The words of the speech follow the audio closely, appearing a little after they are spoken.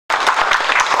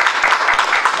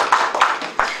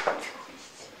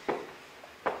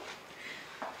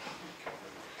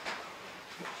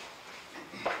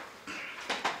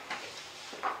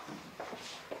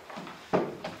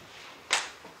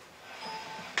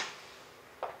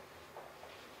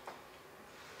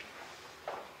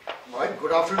Right,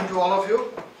 good afternoon to all of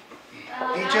you,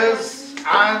 teachers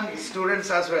and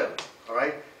students as well. All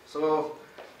right, so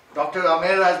Dr.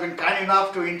 Amir has been kind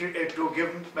enough to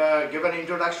give an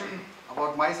introduction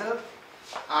about myself,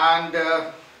 and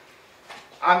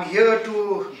I'm here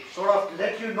to sort of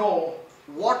let you know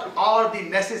what are the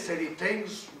necessary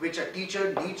things which a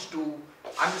teacher needs to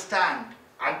understand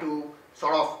and to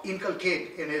sort of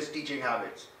inculcate in his teaching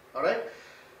habits. All right,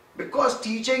 because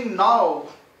teaching now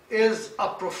is a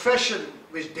profession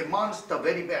which demands the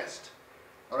very best.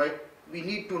 All right, we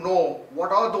need to know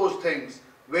what are those things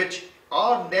which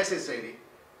are necessary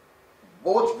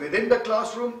both within the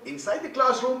classroom, inside the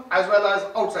classroom, as well as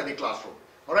outside the classroom.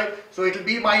 All right, so it will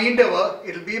be my endeavor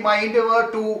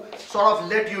to sort of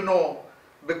let you know,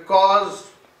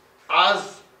 because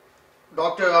as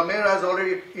Dr. Amir has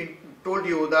already told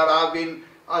you that I've been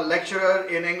a lecturer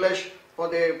in English for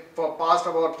past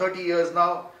about 30 years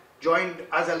now. Joined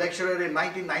as a lecturer in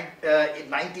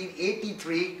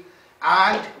 1983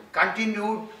 and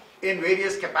continued in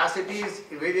various capacities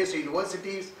in various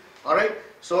universities. All right,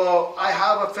 so I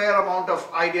have a fair amount of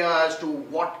idea as to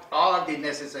what are the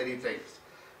necessary things.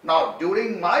 Now,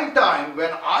 during my time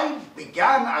when I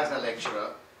began as a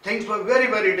lecturer, things were very,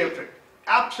 very different,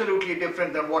 absolutely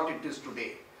different than what it is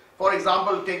today. For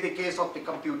example, take the case of the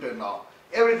computer now.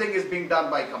 Everything is being done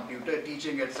by computer,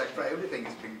 teaching, etc. Everything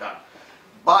is being done.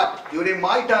 But during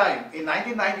my time, in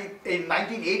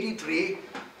 1983,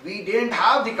 we didn't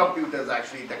have the computers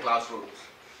actually in the classrooms.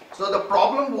 So the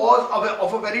problem was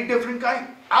of a very different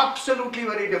kind, absolutely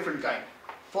very different kind.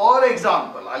 For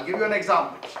example, I'll give you an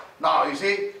example. Now, you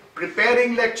see,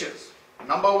 preparing lectures,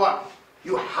 number one,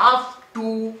 you have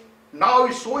to, now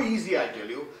it's so easy, I tell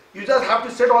you, you just have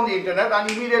to sit on the internet and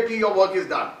immediately your work is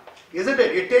done. Isn't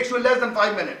it? It takes you less than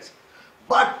 5 minutes.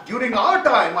 But during our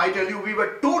time, I tell you, we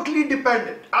were totally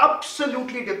dependent,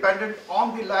 absolutely dependent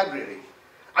on the library.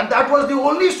 And that was the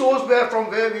only source from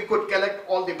where we could collect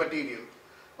all the material.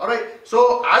 All right.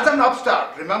 So as an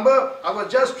upstart, remember, I was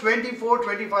just 24,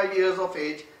 25 years of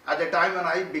age at the time when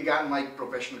I began my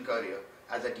professional career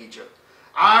as a teacher.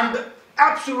 And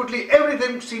absolutely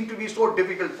everything seemed to be so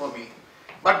difficult for me.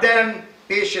 But then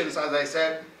patience, as I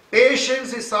said,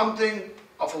 patience is something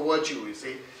of a virtue, you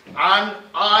see. And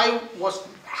I was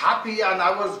happy and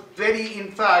I was very,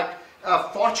 in fact,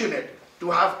 fortunate to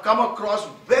have come across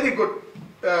very good,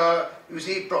 you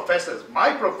see, professors.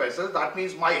 My professors, that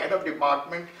means my head of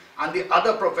department and the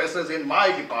other professors in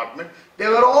my department, they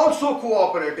were also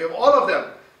cooperative, all of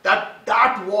them.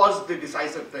 That was the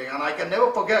decisive thing, and I can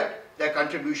never forget their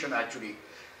contribution actually.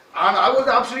 And I was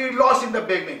absolutely lost in the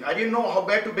beginning. I didn't know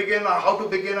where to begin or how to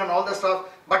begin and all that stuff.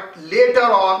 But later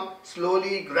on,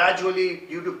 slowly, gradually,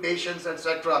 due to patience,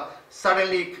 etc.,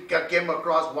 suddenly came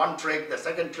across one trick, the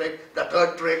second trick, the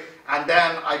third trick, and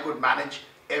then I could manage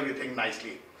everything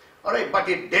nicely. All right, but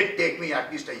it did take me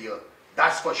at least a year.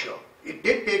 That's for sure. It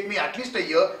did take me at least a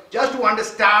year just to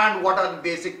understand what are the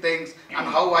basic things and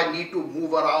how I need to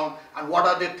move around and what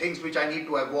are the things which I need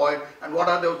to avoid and what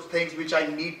are those things which I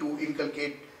need to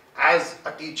inculcate as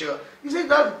a teacher. You see,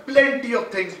 there are plenty of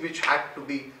things which had to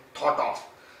be thought of.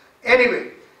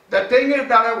 Anyway, the thing is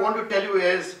that I want to tell you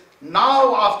is,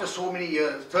 now after so many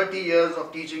years, 30 years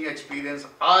of teaching experience,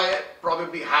 I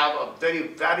probably have a very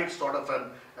varied sort of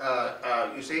an,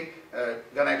 you see,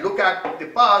 when I look at the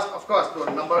past, of course, the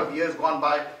number of years gone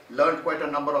by, learned quite a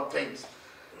number of things.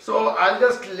 So I'll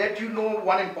just let you know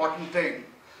one important thing,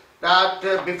 that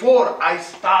before I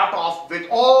start off with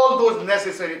all those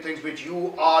necessary things which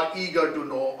you are eager to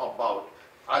know about,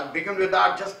 I'll begin with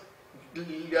that. Just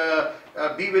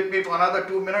be with me for another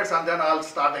 2 minutes and then I'll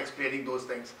start explaining those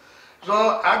things.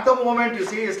 So at the moment, you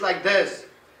see, it's like this.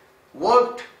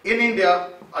 Worked in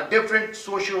India, a different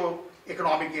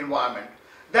socio-economic environment.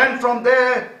 Then from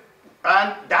there,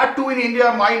 and that too in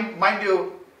India, mind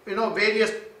you,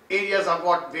 various areas have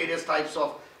got various types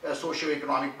of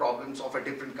socio-economic problems of a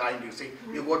different kind, you see.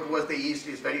 You go towards the east,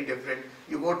 is very different.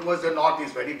 You go towards the north,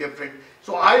 is very different.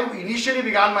 So I initially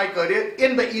began my career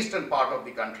in the eastern part of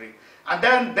the country. And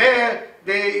then there,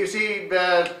 you see,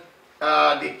 the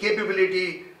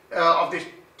capability of the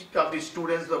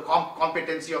students, the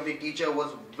competency of the teacher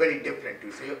was very different,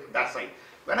 you see, that side.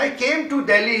 When I came to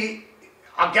Delhi,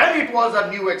 again it was a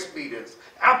new experience,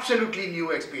 absolutely new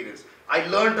experience. I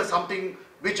learned something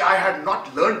which I had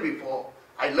not learned before.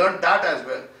 I learned that as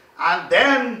well. And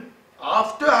then,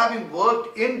 after having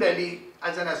worked in Delhi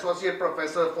as an associate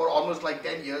professor for almost like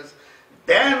 10 years,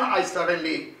 then I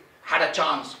suddenly had a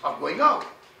chance of going out.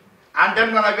 And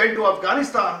then when I went to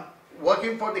Afghanistan,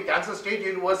 working for the Kansas State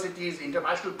University's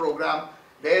international program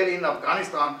there in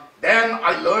Afghanistan, then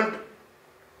I learned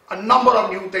a number of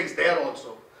new things there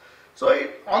also. So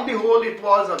on the whole, it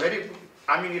was a very,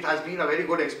 it has been a very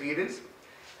good experience.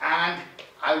 And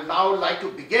I would now like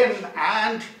to begin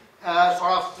and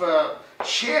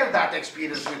share that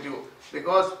experience with you,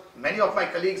 because many of my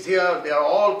colleagues here, they are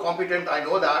all competent, I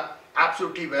know that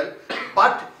absolutely well,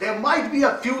 but there might be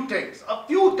a few things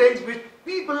which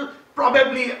people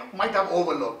probably might have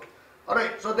overlooked.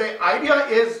 Alright, so the idea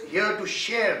is here to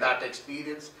share that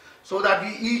experience so that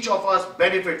we each of us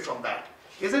benefit from that,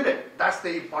 isn't it? That's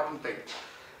the important thing.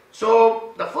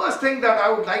 So the first thing that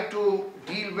I would like to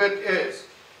deal with is,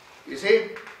 you see,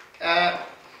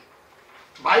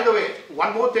 by the way,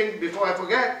 one more thing before I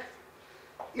forget.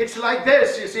 It's like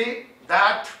this, you see,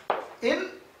 that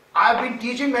I've been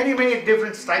teaching many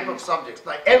different type of subjects.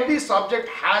 Like every subject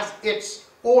has its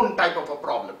own type of a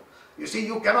problem. You see,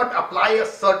 you cannot apply a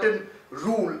certain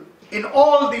rule in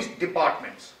all these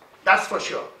departments. That's for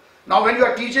sure. Now, when you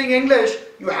are teaching English,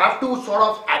 you have to sort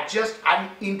of adjust and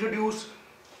introduce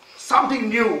something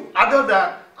new other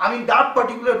than, that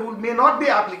particular rule may not be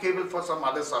applicable for some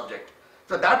other subject.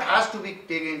 So that has to be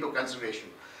taken into consideration.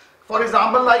 For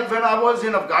example, like when I was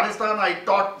in Afghanistan, I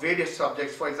taught various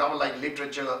subjects, for example, like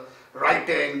literature,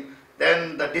 writing,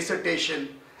 then the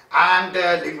dissertation, and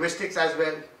linguistics as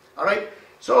well. All right.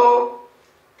 So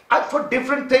for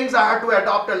different things, I had to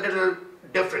adopt a little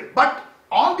different. But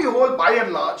on the whole, by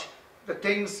and large, the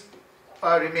things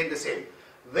remain the same.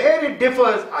 Where it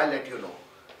differs, I'll let you know.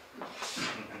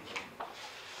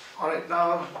 All right.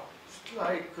 Now,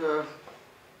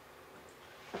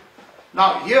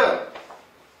 now here,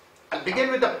 I'll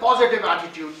begin with the positive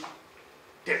attitude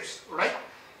tips, right?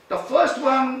 The first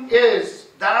one is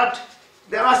that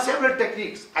there are several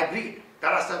techniques, agreed, there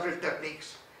are several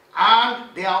techniques, and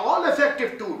they are all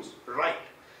effective tools, right?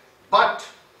 But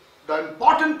the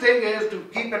important thing is to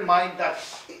keep in mind that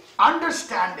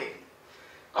understanding,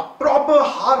 a proper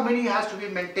harmony has to be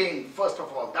maintained, first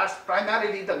of all. That's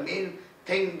primarily the main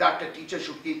thing that a teacher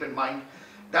should keep in mind.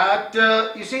 That,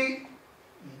 you see,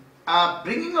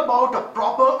 bringing about a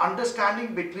proper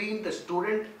understanding between the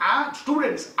students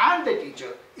and the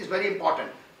teacher is very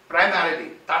important.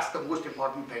 Primarily, that's the most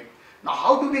important thing. Now,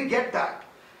 how do we get that?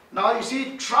 Now, you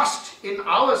see, trust in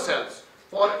ourselves.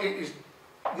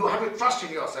 You have to trust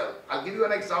in yourself. I'll give you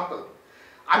an example.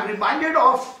 I'm reminded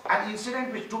of an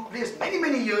incident which took place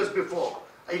many years before.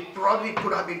 It probably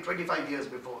could have been 25 years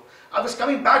before. I was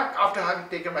coming back after having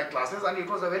taken my classes, and it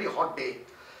was a very hot day.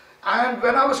 And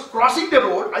when I was crossing the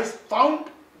road, I found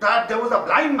that there was a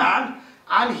blind man,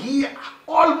 and he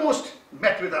almost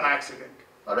met with an accident.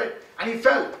 All right? And he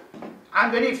fell.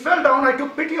 And when he fell down, I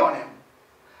took pity on him.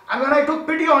 And when I took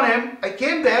pity on him, I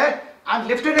came there and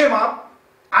lifted him up,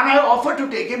 and I offered to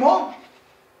take him home.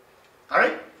 All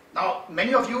right? Now,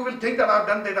 many of you will think that I've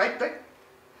done the right thing.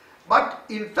 But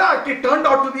in fact, it turned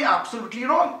out to be absolutely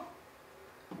wrong.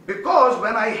 Because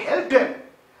when I helped him,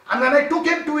 and when I took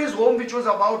him to his home, which was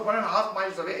about 1.5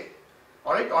 miles away,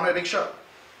 all right, on a rickshaw.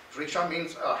 Rickshaw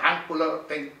means a hand puller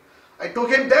thing. I took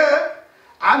him there,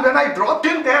 and when I dropped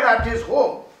him there at his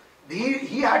home,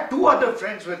 he had 2 other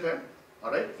friends with him.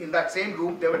 All right, in that same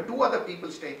room, there were 2 other people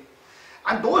staying.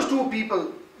 And those 2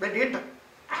 people, they didn't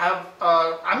have,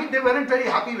 they weren't very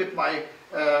happy with my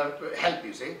help,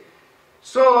 you see.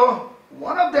 So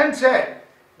one of them said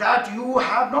that you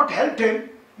have not helped him,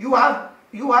 you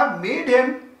have made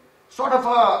him sort of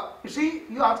a, you see,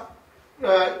 you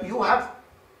have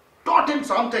taught him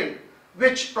something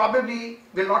which probably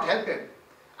will not help him.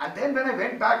 And then when I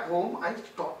went back home, I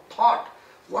thought,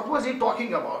 what was he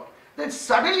talking about? Then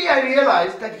suddenly I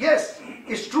realized that yes,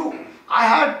 it's true. I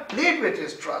had played with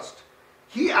his trust.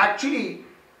 He actually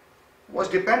was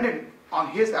dependent on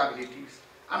his abilities.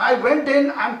 And I went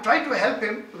in and tried to help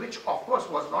him, which of course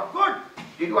was not good.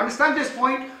 Did you understand this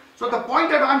point? So the point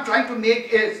that I'm trying to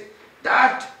make is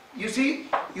that, you see,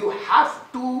 you have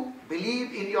to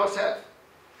believe in yourself.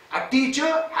 A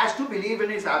teacher has to believe in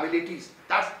his abilities.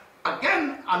 That's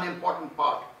again an important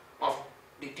part of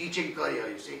the teaching career,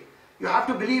 you see. You have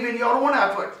to believe in your own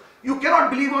efforts. You cannot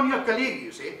believe on your colleague,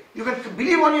 you see. You can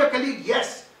believe on your colleague,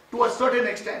 yes, to a certain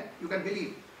extent. You can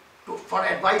believe for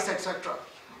advice, etc.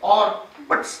 But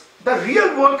the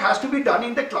real work has to be done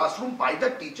in the classroom by the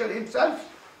teacher himself,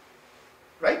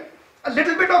 right? A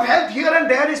little bit of help here and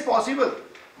there is possible,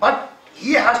 but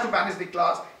he has to manage the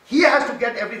class. He has to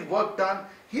get every work done.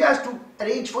 He has to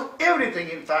arrange for everything,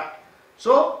 in fact.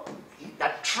 So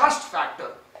that trust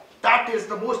factor, that is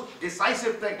the most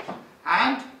decisive thing.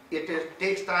 And it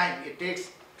takes time. It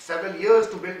takes several years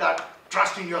to build that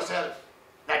trust in yourself.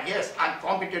 That yes, I'm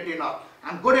competent enough.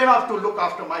 I'm good enough to look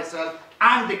after myself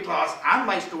and the class and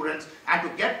my students and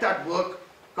to get that work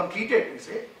completed, you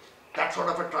see. That sort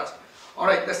of a trust.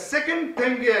 Alright, the second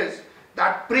thing is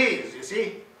that praise, you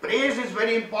see, praise is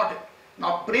very important.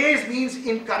 Now praise means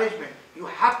encouragement. You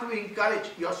have to encourage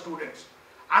your students.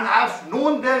 And I have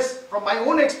known this from my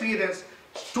own experience,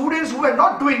 students who are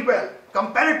not doing well,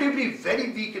 comparatively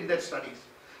very weak in their studies.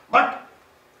 But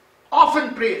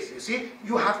often praise, you see,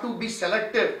 you have to be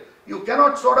selective. You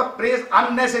cannot sort of praise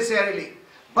unnecessarily.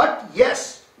 But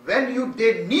yes, when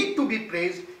they need to be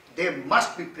praised, they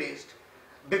must be praised.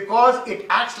 Because it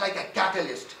acts like a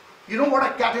catalyst. You know what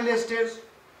a catalyst is?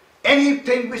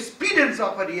 Anything which speeds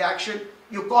up a reaction,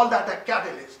 you call that a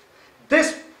catalyst.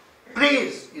 This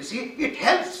praise, you see, it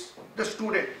helps the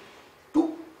student.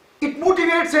 It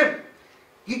motivates him.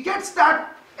 He gets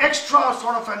that extra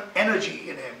sort of an energy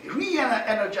in him. It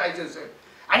re-energizes him.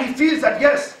 And he feels that,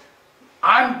 yes,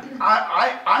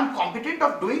 I'm competent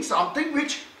of doing something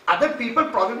which other people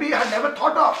probably had never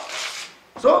thought of.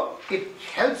 So it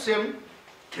helps him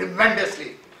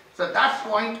tremendously. So that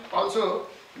point also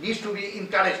needs to be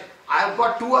encouraged. I have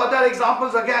got two other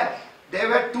examples again. There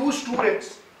were two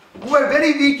students who were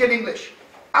very weak in English,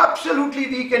 absolutely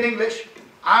weak in English,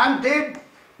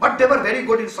 but they were very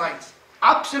good in science,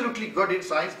 absolutely good in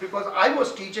science, because I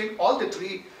was teaching all the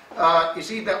three, all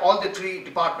the three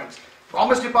departments,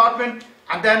 commerce department,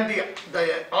 and then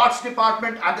the arts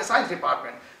department and the science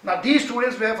department. Now these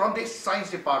students were from the science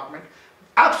department,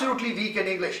 absolutely weak in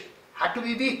English. Had to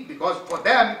be weak because for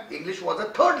them English was a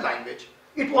third language.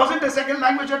 It wasn't a second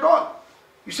language at all.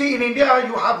 You see, in India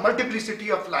you have multiplicity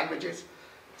of languages,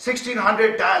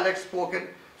 1600 dialects spoken.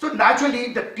 So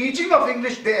naturally the teaching of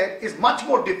English there is much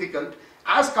more difficult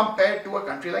as compared to a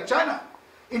country like China.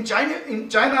 In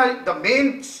China the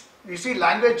main, you see,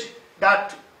 language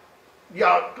that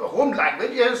home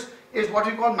language is what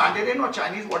we call Mandarin or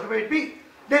Chinese, whatever it be.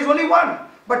 There is only one.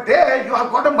 But there you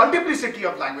have got a multiplicity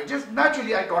of languages.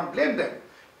 Naturally, I don't blame them.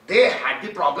 They had the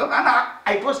problem, and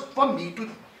it was for me to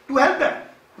help them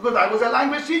because I was a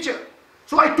language teacher.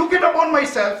 So I took it upon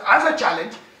myself as a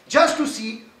challenge just to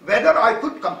see whether I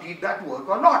could complete that work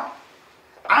or not.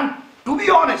 And to be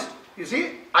honest, you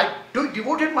see, I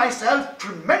devoted myself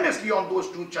tremendously on those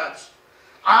two chats.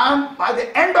 And by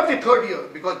the end of the third year,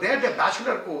 because there the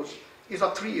bachelor course is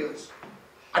of 3 years.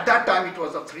 At that time it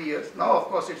was of 3 years. Now of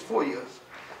course it's 4 years.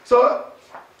 So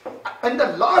in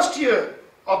the last year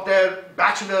of their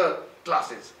bachelor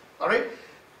classes, all right,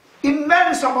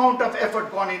 immense amount of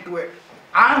effort gone into it.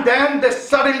 And then they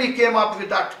suddenly came up with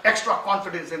that extra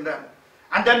confidence in them.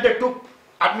 And then they took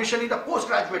admission in the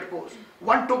postgraduate course.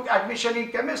 One took admission in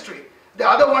chemistry. The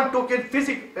other one took in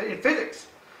physics.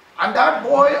 And that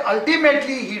boy,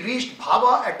 ultimately, he reached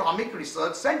Bhabha Atomic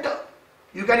Research Center.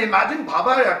 You can imagine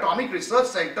Bhabha Atomic Research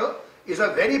Center is a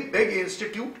very big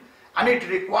institute and it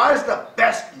requires the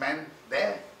best men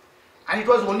there. And it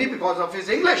was only because of his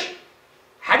English.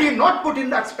 Had he not put in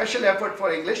that special effort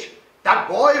for English, that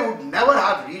boy would never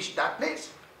have reached that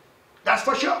place. That's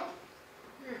for sure.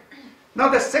 Now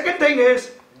the second thing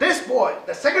is, this boy,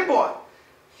 the second boy,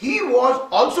 he was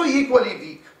also equally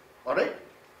weak. Alright?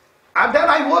 And then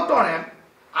I worked on him,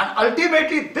 and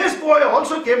ultimately this boy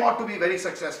also came out to be very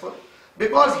successful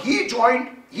because he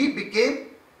became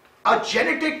a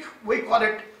genetic,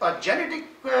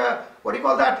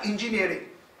 engineering.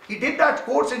 He did that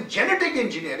course in genetic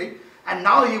engineering, and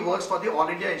now he works for the All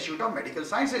India Institute of Medical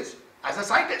Sciences as a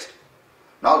scientist.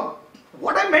 Now,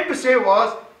 what I meant to say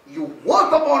was, you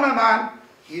work upon a man,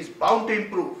 he is bound to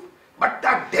improve. But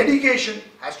that dedication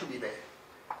has to be there.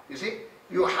 You see,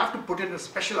 you have to put in a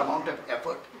special amount of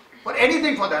effort. For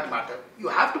anything for that matter, you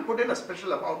have to put in a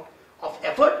special amount of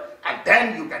effort, and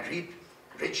then you can reap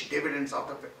rich dividends out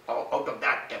of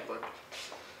that effort.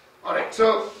 Alright,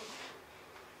 so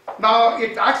now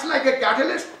it acts like a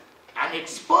catalyst and it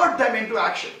spurred them into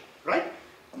action, right?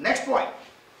 Next point,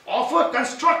 offer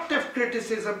constructive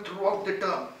criticism throughout the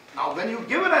term. Now when you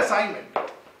give an assignment,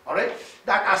 alright,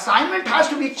 that assignment has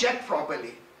to be checked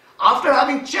properly. After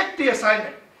having checked the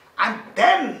assignment, and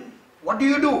then what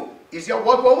do? Is your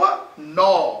work over?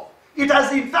 No. It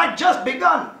has in fact just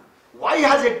begun. Why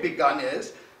has it begun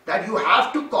is that you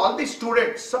have to call the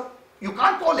students. So you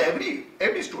can't call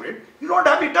every student. You don't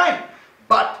have the time.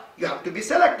 But you have to be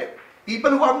selective.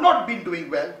 People who have not been doing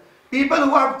well, people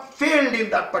who have failed in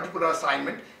that particular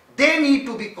assignment, they need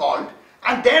to be called,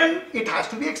 and then it has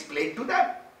to be explained to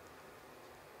them.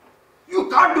 You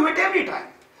can't do it every time.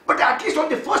 But at least on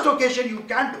the first occasion you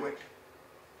can do it.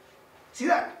 See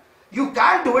that? You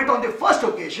can do it on the first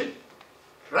occasion,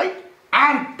 right?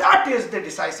 And that is the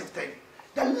decisive thing.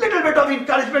 The little bit of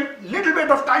encouragement, little bit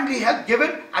of timely help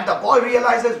given, and the boy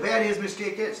realizes where his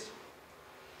mistake is.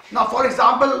 Now, for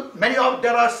example,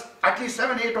 there are at least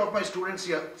 7, 8 of my students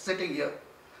here, sitting here.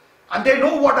 and they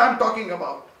know what I'm talking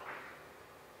about.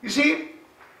 You see,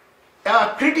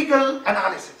 critical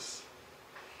analysis.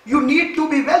 You need to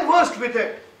be well versed with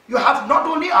it. You have not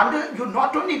only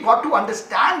got to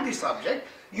understand the subject,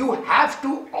 you have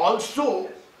to also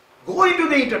go into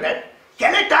the internet,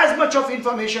 collect as much of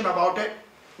information about it.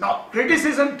 Now,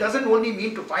 criticism doesn't only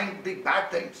mean to find the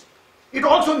bad things. It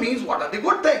also means what are the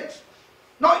good things.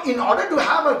 Now, in order to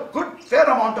have a good, fair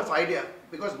amount of idea,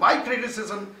 because my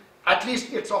criticism, at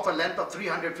least it's of a length of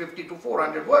 350 to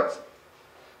 400 words.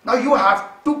 Now, you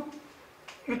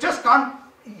just can't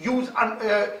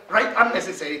write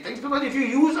unnecessary things, because if you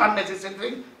use unnecessary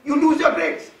things, you lose your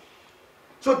grades.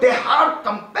 So they are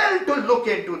compelled to look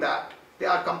into that. They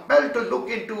are compelled to look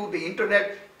into the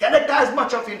internet, collect as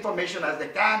much of information as they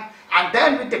can, and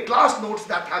then with the class notes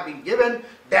that have been given,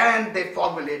 then they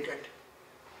formulate it.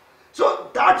 So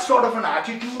that sort of an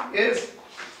attitude is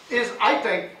I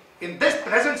think, in this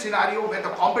present scenario where the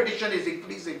competition is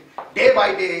increasing day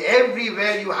by day,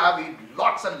 everywhere you have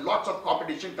lots and lots of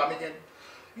competition coming in,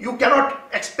 you cannot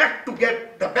expect to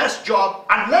get the best job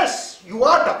unless you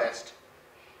are the best.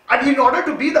 And in order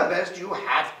to be the best, you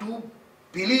have to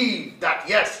believe that,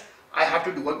 yes, I have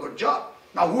to do a good job.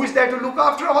 Now, who is there to look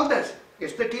after all this?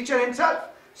 It's the teacher himself.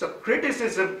 So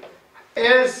criticism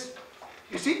is,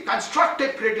 you see,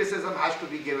 constructive criticism has to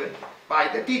be given by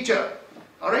the teacher.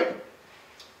 All right?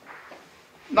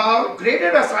 Now,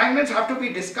 graded assignments have to be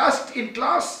discussed in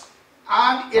class,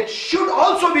 and it should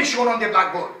also be shown on the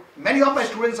blackboard. Many of my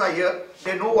students are here,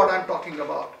 they know what I'm talking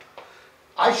about.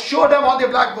 I show them on the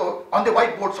blackboard, on the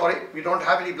whiteboard, sorry, we don't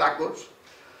have any blackboards.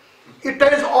 It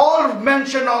is all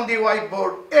mentioned on the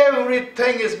whiteboard.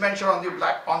 Everything is mentioned on the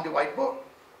whiteboard.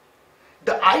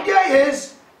 The idea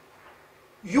is,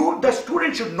 the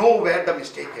student should know where the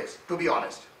mistake is, to be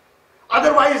honest.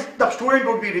 Otherwise, the student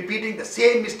would be repeating the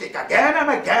same mistake again and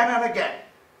again and again.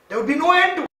 There would be no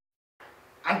end to it.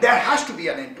 And there has to be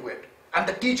an end to it. And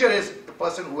the teacher is the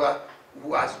person who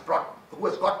has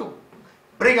got to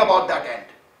bring about that end.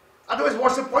 Otherwise,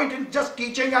 what's the point in just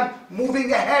teaching and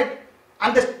moving ahead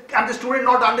and the student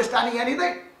not understanding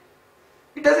anything?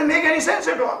 It doesn't make any sense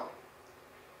at all.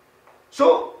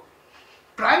 So,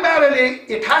 primarily,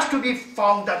 it has to be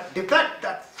found that defect,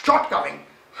 that shortcoming,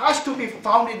 has to be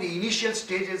found in the initial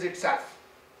stages itself.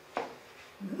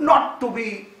 Not to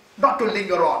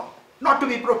linger on, not to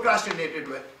be procrastinated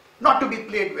with, not to be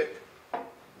played with.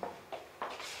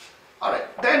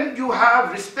 Alright, then you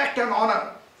have respect and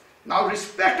honor. Now,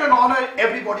 respect and honor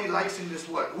everybody likes in this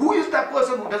world. Who is that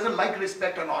person who doesn't like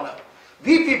respect and honor?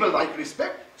 We people like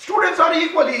respect. Students are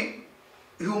equally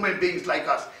human beings like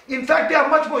us. In fact, they are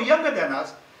much more younger than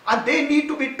us, and they need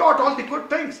to be taught all the good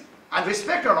things. And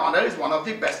respect and honor is one of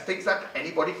the best things that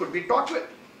anybody could be taught with.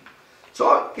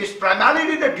 So, it's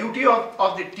primarily the duty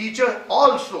of the teacher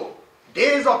also.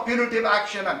 Days of punitive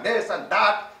action and this and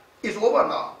that is over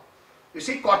now. You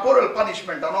see, corporal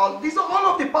punishment and all, these are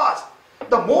all of the past.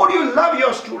 The more you love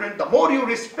your student, the more you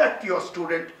respect your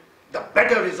student, the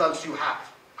better results you have.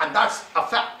 And that's a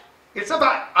fact. It's a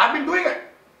fact. I've been doing it.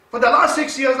 For the last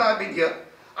 6 years I've been here.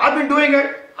 I've been doing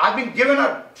it. I've been given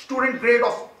a student grade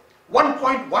of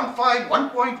 1.15,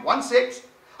 1.16.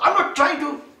 I'm not trying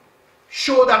to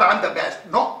show that I'm the best.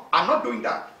 No, I'm not doing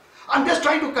that. I'm just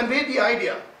trying to convey the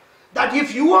idea that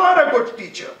if you are a good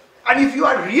teacher, and if you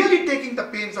are really taking the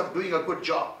pains of doing a good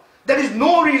job, there is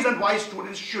no reason why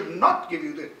students should not give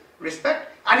you the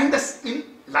respect. And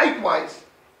likewise,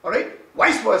 all right,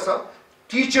 vice versa,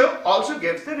 teacher also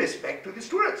gives the respect to the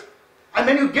students. And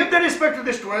when you give the respect to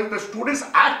the students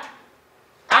act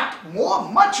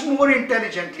much more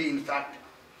intelligently, in fact.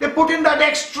 They put in that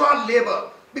extra labor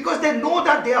because they know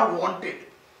that they are wanted.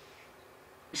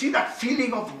 You see, that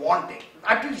feeling of wanting,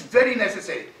 that is very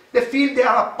necessary. They feel they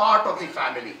are a part of the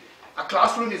family. A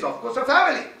classroom is, of course, a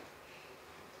family.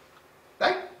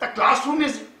 Right? The classroom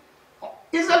is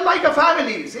like a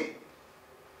family, you see.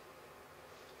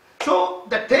 So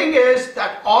the thing is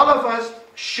that all of us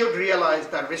should realize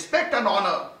that respect and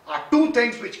honor are two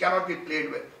things which cannot be played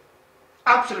with.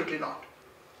 Absolutely not.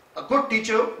 A good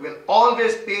teacher will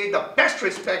always pay the best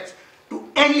respects to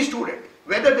any student,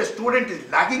 whether the student is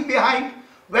lagging behind,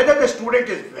 whether the student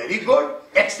is very good,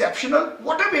 exceptional,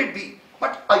 whatever it be.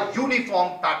 But a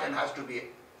uniform pattern has to be,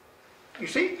 you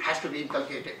see, has to be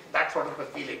inculcated. That sort of a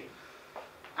feeling.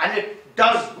 And it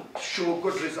does show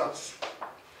good results.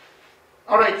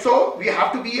 Alright, so we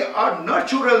have to be a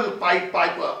natural Pied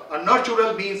Piper. A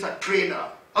natural means a trainer,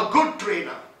 a good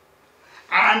trainer.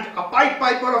 And a Pied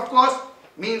Piper, of course,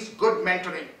 means good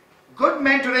mentoring. Good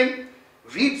mentoring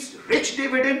reaps rich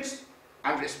dividends,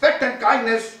 and respect and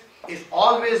kindness is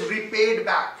always repaid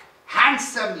back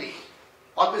handsomely.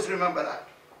 Always remember that.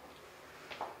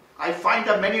 I find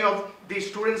that many of these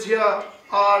students here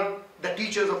are the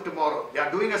teachers of tomorrow. They are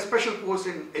doing a special course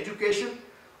in education.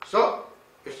 So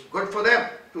it's good for them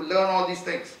to learn all these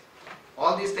things.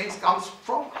 All these things comes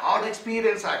from hard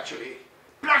experience actually.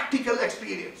 Practical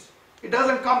experience. It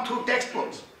doesn't come through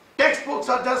textbooks. Textbooks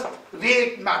are just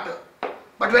vague matter.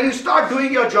 But when you start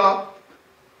doing your job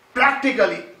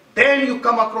practically, then you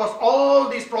come across all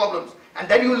these problems and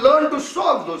then you learn to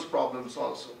solve those problems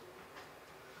also.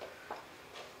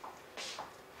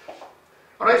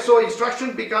 Alright, so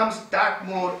instruction becomes that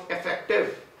more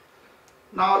effective.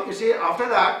 Now you see, after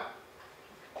that,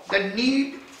 the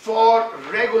need for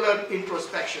regular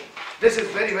introspection. This is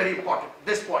very, very important,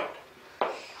 this point.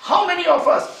 How many of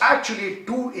us actually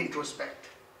do introspect?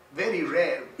 Very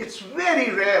rare. It's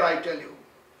very rare, I tell you.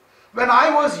 When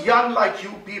I was young like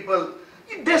you people,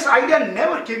 this idea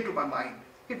never came to my mind.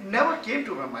 It never came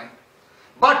to my mind.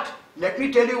 But let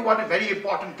me tell you one very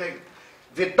important thing.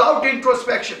 Without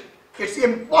introspection, it's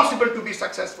impossible to be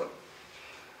successful.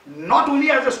 Not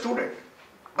only as a student,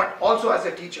 but also as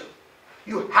a teacher.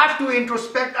 You have to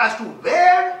introspect as to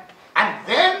where and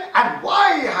when and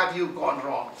why have you gone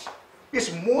wrong.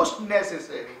 It's most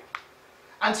necessary.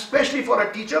 And especially for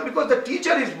a teacher, because the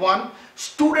teacher is one,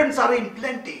 students are in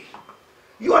plenty.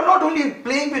 You are not only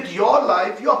playing with your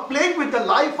life, you are playing with the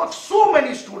life of so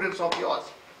many students of yours.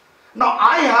 Now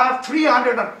I have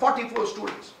 344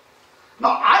 students.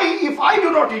 Now if I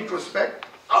do not introspect,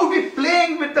 I will be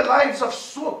playing with the lives of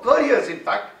careers, in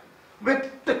fact, with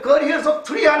the careers of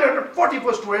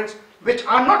 344 students, which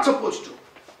I'm not supposed to.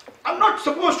 I'm not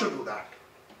supposed to do that.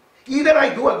 Either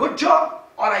I do a good job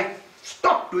or I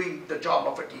stop doing the job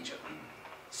of a teacher.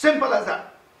 Simple as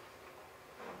that.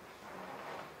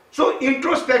 So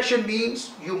introspection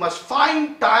means you must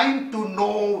find time to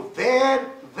know where,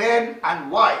 when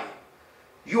and why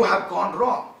you have gone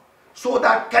wrong, so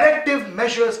that corrective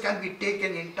measures can be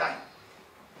taken in time.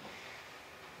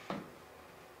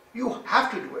 You have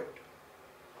to do it.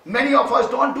 Many of us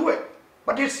don't do it,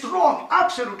 but it's wrong,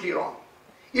 absolutely wrong.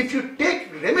 If you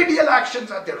take remedial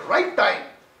actions at the right time,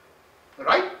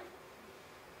 right,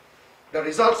 the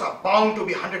results are bound to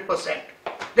be 100%.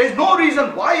 There is no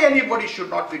reason why anybody should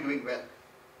not be doing well.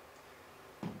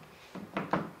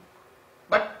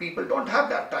 But people don't have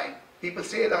that time. People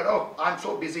say that, oh, I'm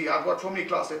so busy, I've got so many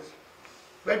classes.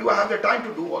 Where do I have the time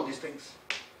to do all these things?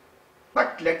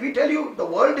 But let me tell you, the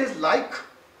world is like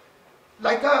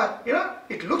a,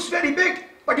 it looks very big,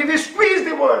 but if you squeeze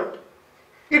the world,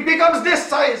 it becomes this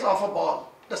size of a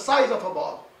ball, the size of a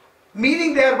ball.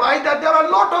 Meaning thereby that there are a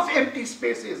lot of empty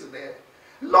spaces there.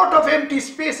 Lot of empty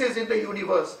spaces in the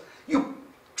universe. You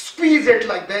squeeze it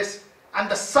like this and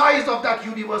the size of that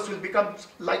universe will become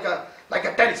like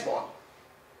a tennis ball.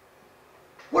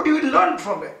 What do you learn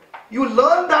from it? You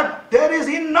learn that there is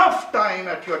enough time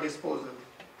at your disposal.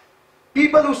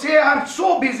 People who say, I'm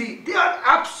so busy, they are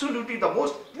absolutely the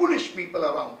most foolish people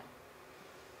around.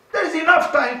 There is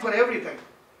enough time for everything.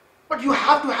 But you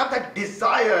have to have that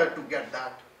desire to get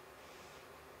that.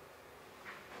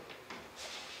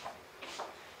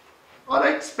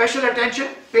 Alright, special attention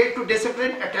paid to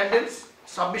discipline, attendance,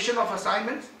 submission of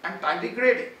assignments and timely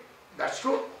grading. That's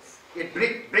true. It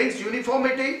brings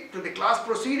uniformity to the class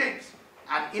proceedings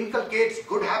and inculcates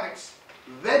good habits.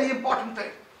 Very important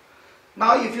thing.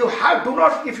 Now if you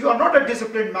are not a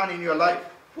disciplined man in your life,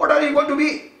 what are you going to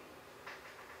be?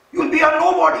 You will be a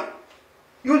nobody.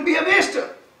 You will be a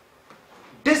waster.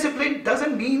 Discipline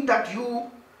doesn't mean that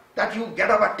you get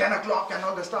up at 10 o'clock and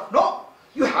all this stuff. No.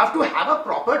 You have to have a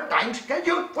proper time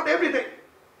schedule for everything.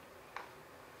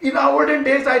 In our olden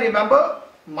days, I remember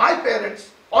my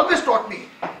parents always taught me,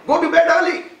 go to bed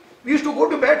early. We used to go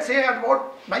to bed, say, at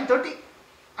about 9:30.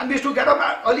 And we used to get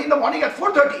up early in the morning at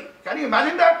 4:30. Can you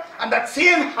imagine that? And that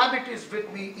same habit is with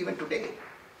me even today.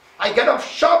 I get up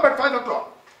sharp at 5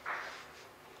 o'clock.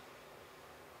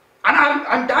 And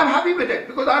I'm damn happy with it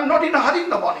because I'm not in a hurry in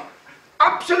the morning.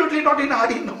 Absolutely not in a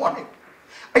hurry in the morning.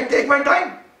 I take my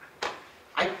time.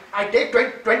 I take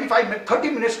 30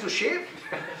 minutes to shave.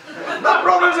 No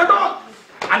problems at all.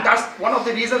 And that's one of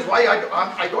the reasons why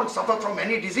I don't suffer from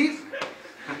any disease.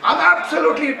 I'm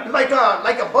absolutely like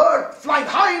a bird flying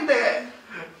high in the air.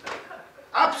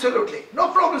 Absolutely.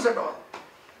 No problems at all.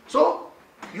 So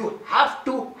you have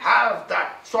to have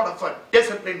that sort of a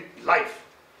disciplined life.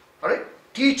 Alright?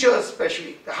 Teachers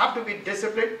especially, they have to be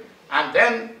disciplined, and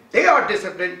when they are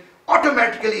disciplined,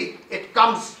 automatically it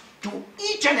comes to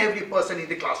each and every person in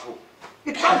the classroom.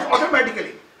 It comes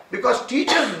automatically because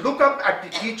teachers look up at the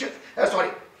teachers,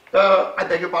 I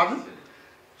beg your pardon.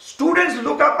 Students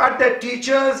look up at their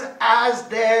teachers as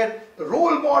their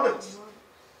role models.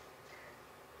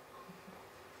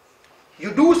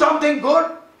 You do something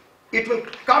good, it will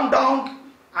come down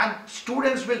and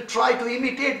students will try to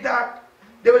imitate that.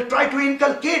 They will try to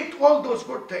inculcate all those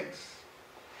good things.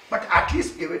 But at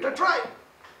least give it a try.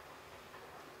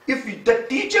 If the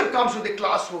teacher comes to the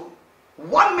classroom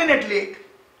 1 minute late,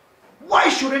 why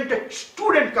shouldn't a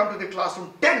student come to the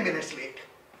classroom 10 minutes late?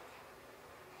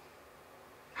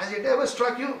 Has it ever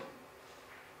struck you?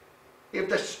 If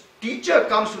the teacher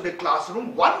comes to the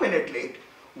classroom 1 minute late,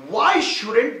 why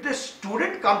shouldn't the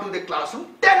student come to the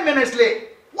classroom 10 minutes late?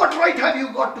 What right have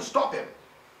you got to stop him?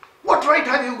 What right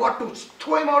have you got to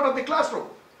throw him out of the classroom?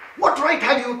 What right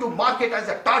have you to mark it as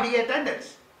a tardy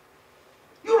attendance?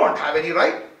 You don't have any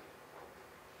right.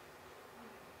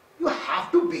 You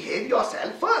have to behave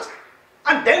yourself first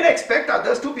and then expect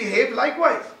others to behave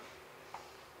likewise.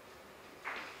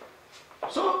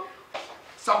 So,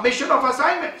 submission of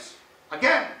assignments.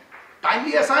 Again,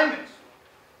 timely assignments.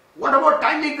 What about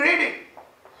timely grading?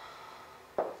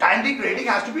 Timely grading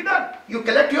has to be done. You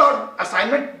collect your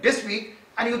assignment this week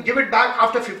and you give it back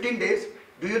after 15 days.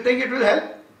 Do you think it will help?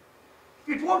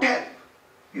 It won't help.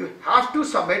 You have to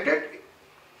submit it.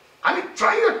 I mean,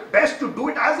 try your best to do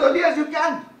it as early as you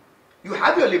can. You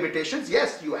have your limitations.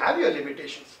 Yes, you have your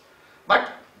limitations.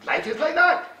 But life is like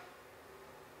that.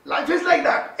 Life is like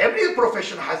that. Every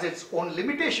profession has its own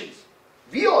limitations.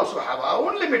 We also have our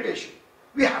own limitation.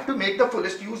 We have to make the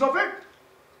fullest use of it.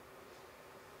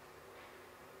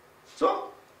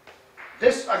 So,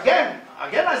 this again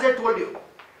as I told you,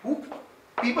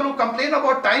 people who complain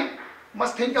about time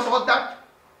must think about that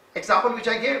example which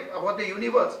I gave about the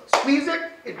universe. Squeeze it,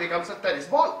 it becomes a tennis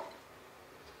ball.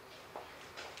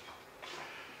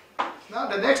 Now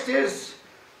the next is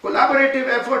collaborative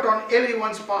effort on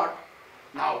everyone's part.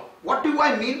 Now, what do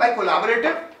I mean by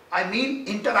collaborative? I mean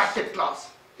interactive class.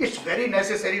 It's very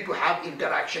necessary to have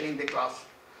interaction in the class.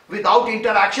 Without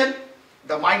interaction,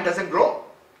 the mind doesn't grow.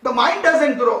 The mind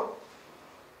doesn't grow.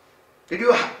 Did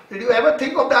you ever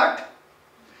think of that?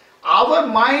 Our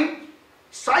mind,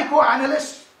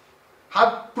 psychoanalysts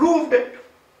have proved it,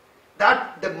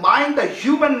 that the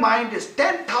human mind is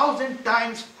 10,000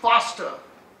 times faster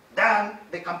than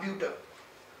the computer.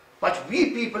 But we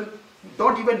people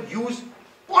don't even use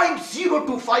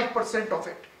 0.025% of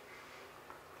it.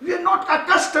 We are not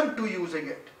accustomed to using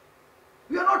it.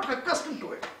 We are not accustomed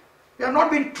to it. We have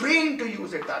not been trained to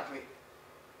use it that way.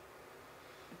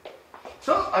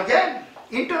 So again,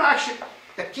 interaction,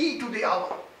 the key to the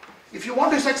hour. If you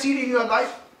want to succeed in your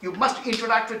life, you must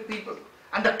interact with people.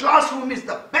 And the classroom is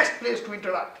the best place to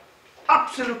interact.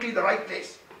 Absolutely the right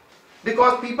place.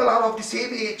 Because people are of the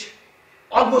same age,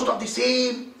 almost of the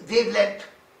same wavelength.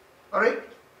 Alright?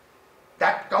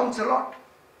 That counts a lot.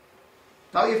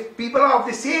 Now if people are of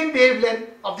the same wavelength,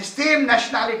 of the same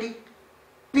nationality,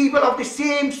 people of the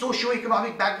same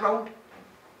socio-economic background,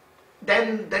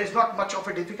 then there is not much of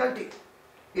a difficulty.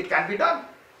 It can be done.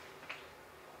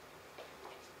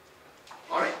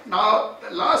 Alright, now the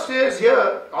last is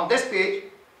here on this page,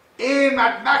 aim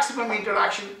at maximum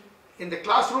interaction in the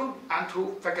classroom and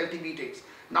through faculty meetings.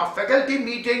 Now faculty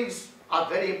meetings are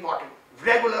very important,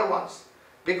 regular ones,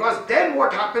 because then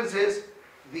what happens is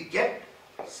we get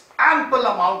ample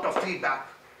amount of feedback.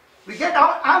 We get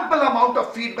ample amount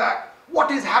of feedback. What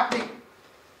is happening?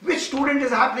 Which student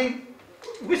is happening?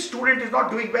 Which student is not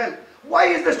doing well? Why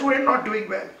is the student not doing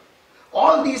well?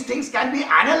 All these things can be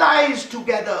analyzed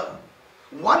together.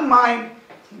 One mind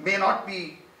may not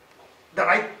be the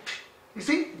right,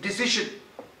 decision.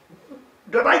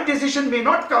 The right decision may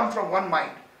not come from one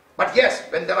mind. But yes,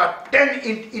 when there are 10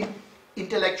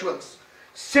 intellectuals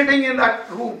sitting in that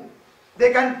room,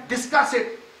 they can discuss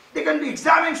it. They can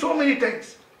examine so many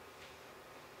things.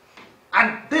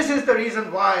 And this is the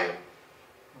reason why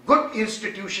good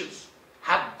institutions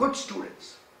have good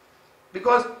students.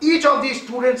 Because each of these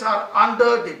students are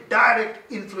under the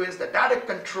direct influence, the direct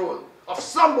control of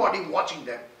somebody watching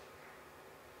them.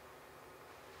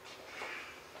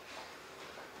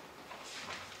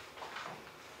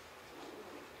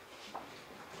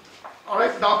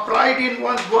 Alright, now pride in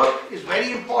one's work is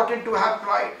very important to have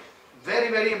pride. Very,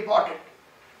 very important.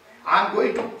 I'm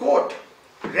going to quote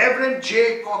Reverend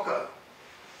J. Cocker.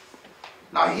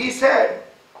 Now he said,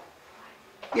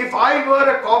 if I were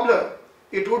a cobbler,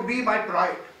 it would be my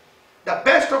pride. The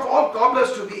best of all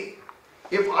cobblers to be.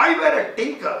 If I were a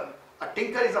tinker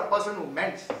is a person who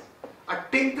mends. A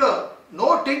tinker,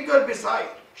 no tinker beside,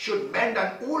 should mend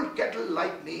an old kettle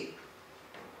like me.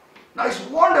 Now it's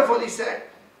wonderful, he said.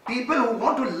 People who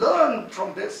want to learn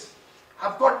from this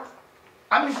have got,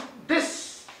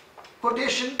 this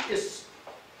quotation is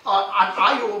an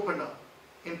eye-opener,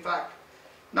 in fact.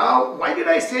 Now, why did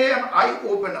I say an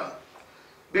eye-opener?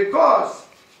 Because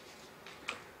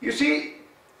You see,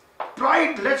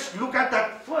 pride, let's look at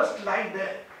that first line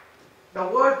there. The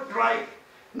word pride.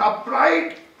 Now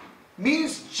pride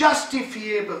means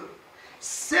justifiable,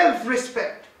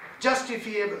 self-respect,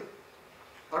 justifiable.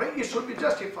 Alright, it should be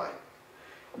justified.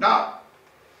 Now,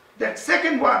 that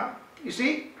second one, you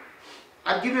see,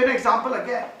 I'll give you an example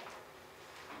again.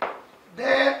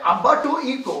 There, Umberto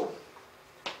Eco,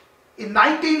 in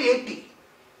 1980,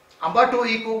 Umberto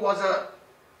Eco was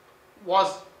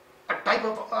a type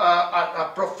of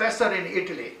a professor in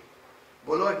Italy,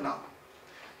 Bologna.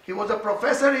 He was a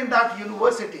professor in that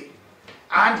university,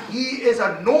 and he is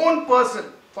a known person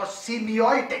for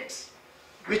semiotics,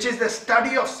 which is the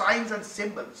study of signs and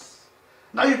symbols.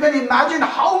 Now you can imagine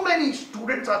how many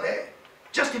students are there.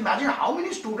 Just imagine how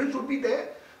many students would be there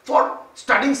for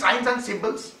studying signs and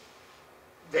symbols.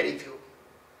 Very few.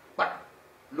 But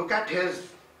look at his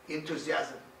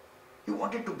enthusiasm. He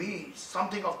wanted to be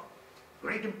something of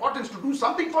great importance, to do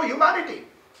something for humanity.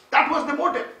 That was the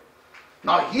motive.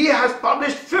 Now he has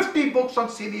published 50 books on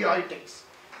semiotics,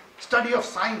 study of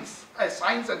signs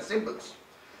and symbols.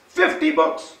 50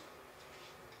 books.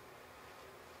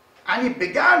 And he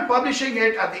began publishing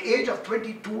it at the age of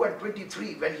 22 and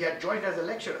 23 when he had joined as a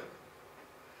lecturer.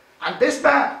 And this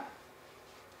man,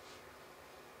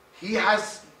 he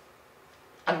has,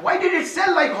 and why did it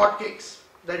sell like hotcakes?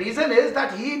 The reason is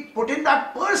that he put in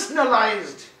that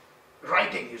personalized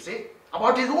writing, you see,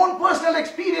 about his own personal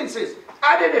experiences,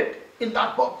 added it in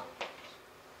that book.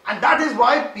 And that is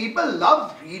why people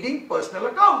love reading personal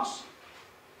accounts.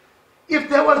 If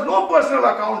there was no personal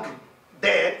account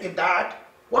there in that,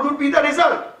 what would be the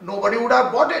result? Nobody would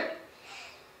have bought it.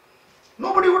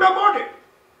 Nobody would have bought it.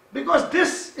 Because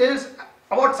this is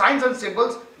about signs and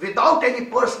symbols without any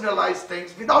personalized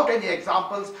things, without any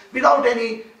examples, without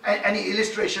any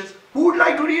illustrations. Who would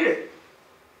like to read it?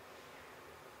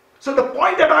 So the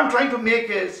point that I'm trying to make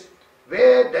is,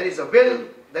 where there is a will,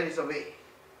 there is a way.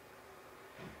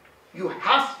 You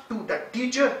have to, the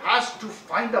teacher has to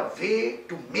find a way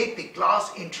to make the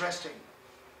class interesting.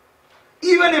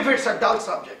 Even if it's a dull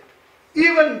subject.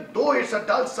 Even though it's a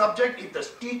dull subject, if the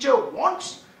teacher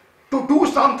wants to do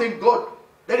something good,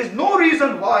 there is no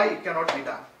reason why it cannot be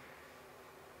done.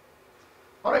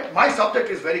 Alright, my subject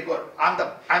is very good. I'm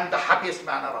the happiest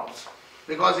man around.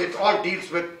 Because it all deals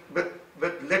with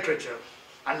literature.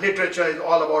 And literature is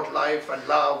all about life and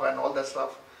love and all that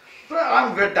stuff. So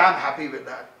I'm very damn happy with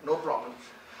that. No problem.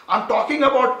 I'm talking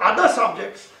about other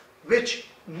subjects which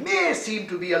may seem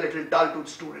to be a little dull to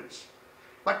students.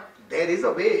 But there is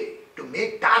a way to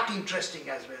make that interesting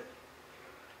as well.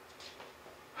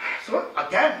 So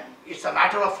again, it's a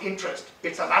matter of interest.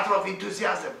 It's a matter of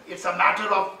enthusiasm. It's a matter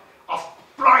of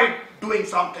pride doing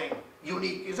something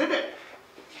unique, isn't it?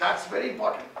 That's very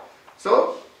important.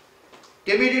 So,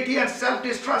 timidity and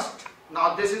self-distrust.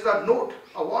 Now this is a note,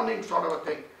 a warning sort of a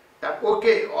thing. That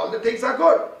okay, all the things are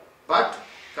good, but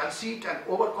conceit and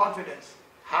overconfidence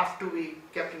have to be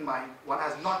kept in mind. One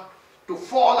has not to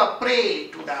fall a prey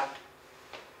to that.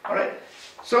 Alright.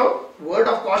 So, word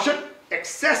of caution,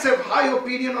 excessive high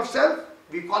opinion of self,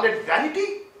 we call it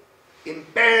vanity,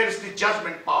 impairs the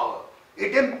judgment power.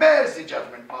 It impairs the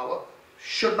judgment power,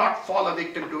 should not fall a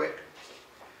victim to it.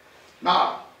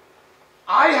 Now,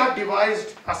 I have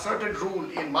devised a certain rule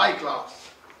in my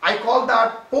class. I call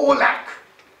that PO-LAC.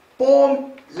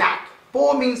 PO-LAC.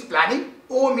 PO means planning,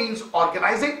 O means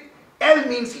organizing, L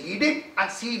means leading, and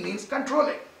C means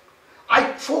controlling.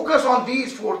 I focus on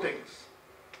these four things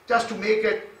just to make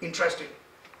it interesting.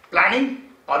 Planning,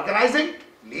 organizing,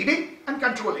 leading, and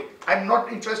controlling. I'm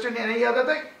not interested in any other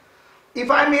thing. If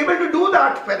I'm able to do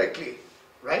that correctly,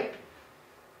 right,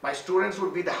 my students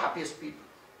would be the happiest people.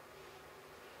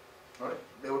 Right?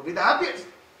 They would be the happiest.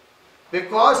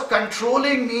 Because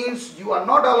controlling means you are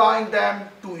not allowing them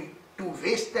to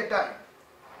waste their time.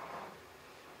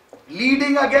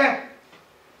 Leading again,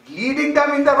 leading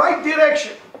them in the right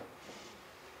direction.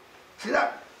 See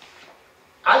that?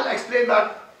 I'll explain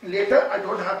that later. I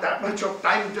don't have that much of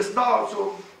time just now.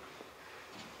 So,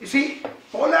 you see,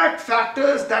 PO-LAC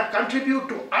factors that contribute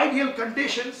to ideal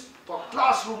conditions for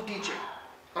classroom teaching.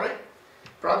 Alright?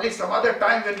 Probably some other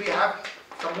time when we have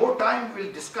some more time,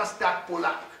 we'll discuss that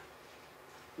PO-LAC.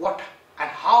 What and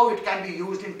how it can be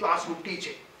used in classroom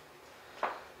teaching.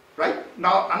 Right?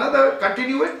 Now, another,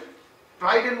 continue it.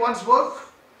 Pride in one's work.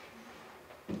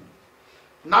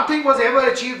 Nothing was ever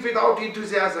achieved without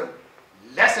enthusiasm.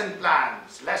 Lesson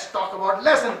plans. Let's talk about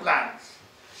lesson plans.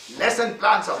 Lesson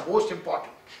plans are most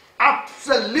important.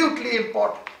 Absolutely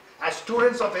important. As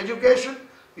students of education,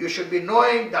 you should be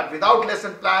knowing that without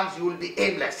lesson plans, you will be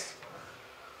aimless.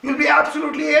 You will be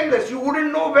absolutely aimless. You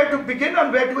wouldn't know where to begin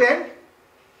and where to end.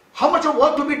 how much of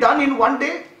work to be done in one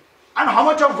day and how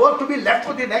much of work to be left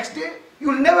for the next day, you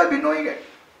will never be knowing it.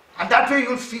 And that way you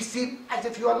will seem as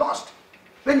if you are lost.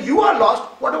 When you are lost,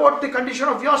 what about the condition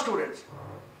of your students?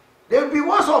 They will be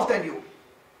worse off than you.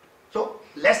 So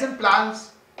lesson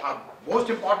plans are most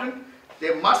important.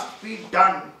 They must be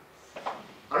done.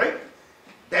 Alright?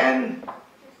 Then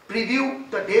preview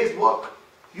the day's work.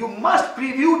 You must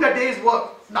preview the day's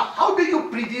work. Now how do you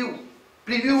preview?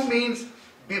 Preview means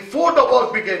before the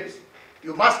work begins,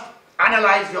 you must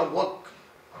analyze your work.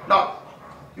 Now,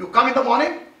 you come in the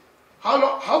morning,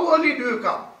 how early do you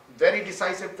come? Very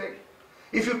decisive thing.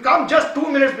 If you come just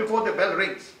 2 minutes before the bell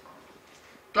rings,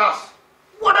 class,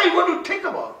 what are you going to think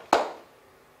about?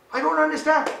 I don't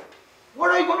understand.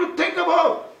 What are you going to think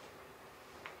about?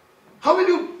 How will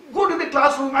you go to the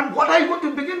classroom and what are you going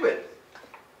to begin with?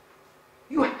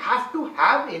 You have to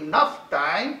have enough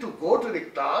time to go to the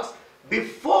class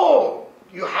before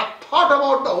you have thought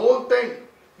about the whole thing,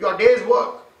 your day's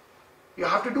work. You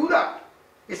have to do that.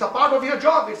 It's a part of your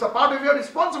job. It's a part of your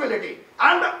responsibility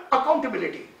and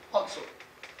accountability also.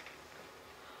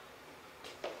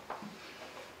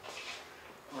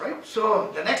 Alright,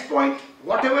 so the next point,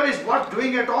 whatever is worth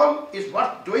doing at all is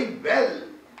worth doing well.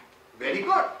 Very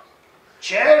good.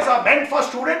 Chairs are meant for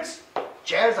students.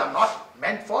 Chairs are not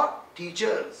meant for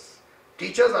teachers.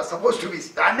 Teachers are supposed to be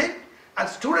standing and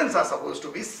students are supposed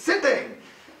to be sitting.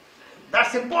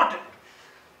 That's important,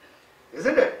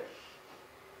 isn't it?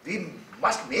 We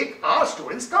must make our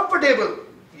students comfortable.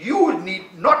 You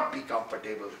need not be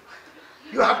comfortable.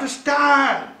 You have to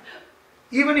stand.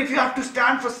 Even if you have to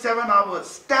stand for 7 hours,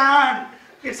 stand.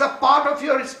 It's a part of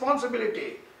your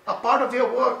responsibility, a part of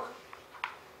your work.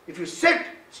 If you sit,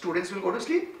 students will go to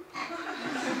sleep.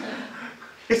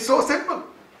 It's so simple.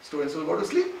 Students will go to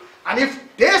sleep. And if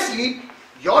they sleep,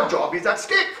 your job is at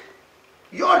stake.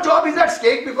 Your job is at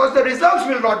stake because the results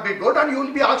will not be good and you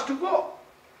will be asked to go.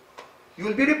 You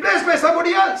will be replaced by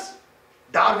somebody else.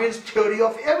 Darwin's theory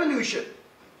of evolution.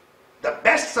 The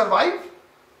best survive.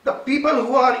 The people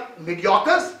who are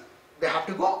mediocres, they have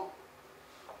to go.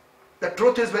 The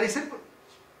truth is very simple.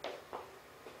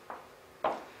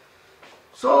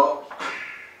 So,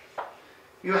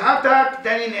 you have that.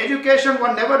 Then in education,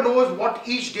 one never knows what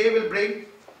each day will bring.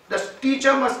 The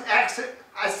teacher must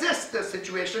assess the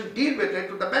situation, deal with it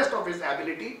to the best of his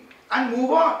ability and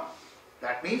move on.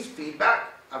 That means feedback.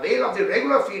 Avail of the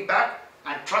regular feedback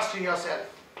and trust in yourself.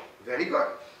 Very good.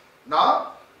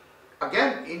 Now,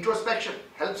 again, introspection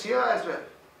helps here as well.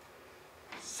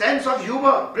 Sense of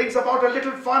humor brings about a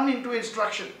little fun into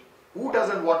instruction. Who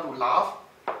doesn't want to laugh?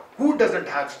 Who doesn't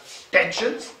have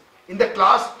tensions? In the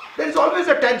class, there is always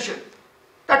a tension.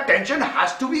 That tension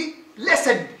has to be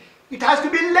lessened. It has to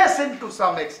be lessened to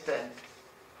some extent.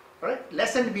 Right?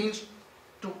 Lessened means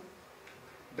to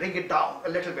bring it down a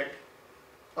little bit.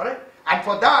 Alright? And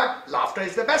for that, laughter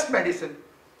is the best medicine.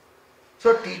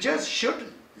 So teachers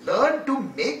should learn to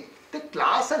make the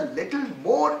class a little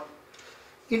more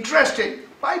interesting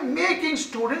by making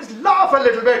students laugh a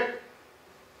little bit.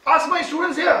 Ask my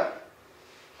students here.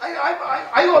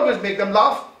 I always make them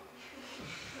laugh.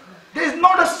 There is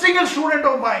not a single student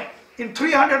of mine in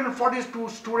 342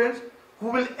 students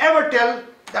who will ever tell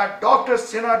that Dr.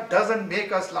 Sinha doesn't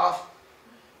make us laugh.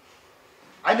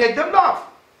 I make them laugh.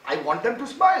 I want them to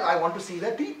smile. I want to see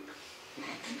their teeth.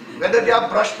 Whether they have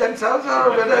brushed themselves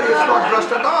or whether it's not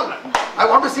brushed at all. I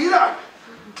want to see that.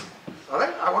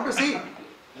 Alright? I want to see.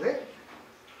 Okay?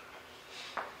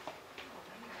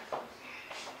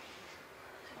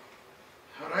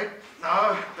 Alright?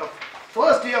 Now, the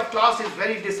first day of class is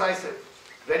very decisive.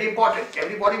 Very important.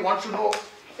 Everybody wants to know.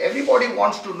 Everybody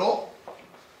wants to know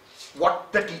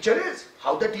what the teacher is.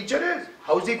 How the teacher is.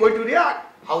 How is he going to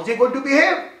react? How is he going to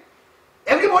behave?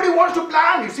 Everybody wants to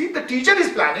plan. You see, the teacher is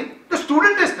planning, the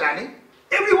student is planning,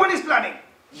 everyone is planning.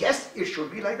 Yes, it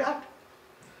should be like that.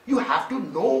 You have to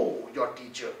know your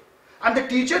teacher. And the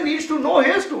teacher needs to know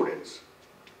his students.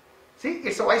 See,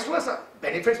 it's a vice versa.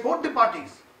 Benefits both the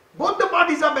parties. Both the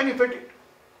parties are benefited.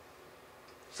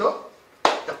 So,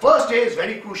 the first day is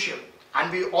very crucial.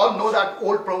 And we all know that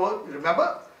old proverb,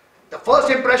 remember? The first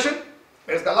impression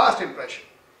is the last impression.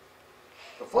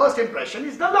 The first impression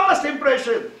is the last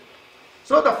impression.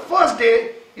 So the first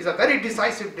day is a very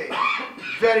decisive day,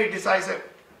 very decisive.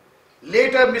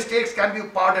 Later mistakes can be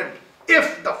pardoned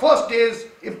if the first day's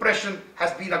impression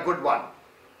has been a good one.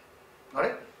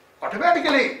 Alright?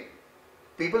 Automatically,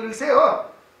 people will say, oh,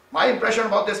 my impression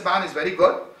about this man is very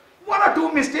good. 1 or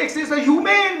 2 mistakes is a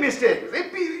humane mistake.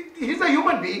 He's a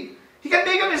human being, he can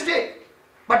make a mistake.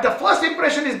 But the first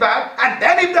impression is bad, and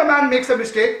then if the man makes a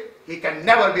mistake, he can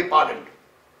never be pardoned.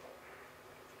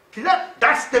 See that?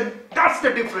 That's the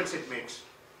difference it makes.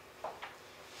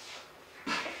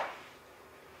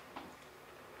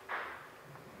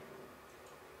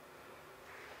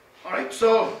 Alright,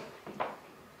 so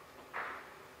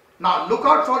now look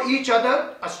out for each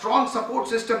other, a strong support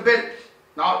system built.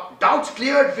 Now doubts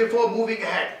cleared before moving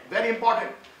ahead, very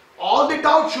important. All the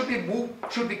doubts should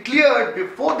be cleared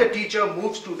before the teacher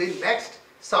moves to the next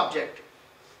subject.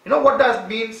 You know what that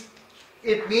means?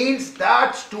 It means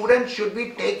that students should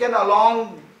be taken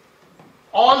along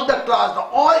all the class,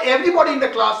 everybody in the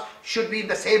class should be in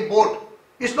the same boat.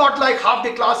 It's not like half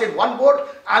the class in one boat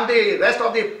and the rest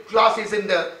of the class is in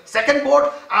the second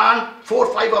boat and 4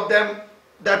 or 5 of them,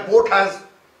 their boat has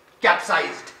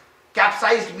capsized.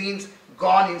 Capsized means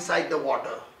gone inside the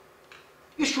water.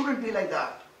 It shouldn't be like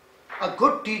that. A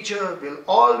good teacher will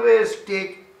always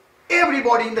take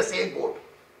everybody in the same boat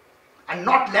and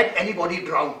not let anybody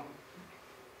drown.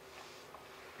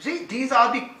 See, these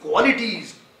are the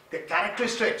qualities, the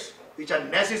characteristics which are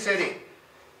necessary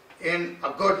in a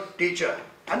good teacher.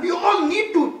 And we all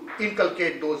need to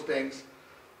inculcate those things,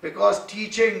 because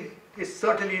teaching is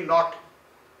certainly not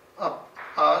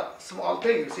a small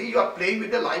thing. You see, you are playing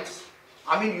with their lives.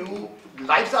 I mean,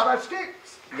 lives are at stake.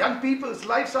 Young people's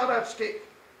lives are at stake.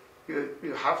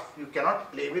 You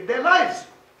cannot play with their lives.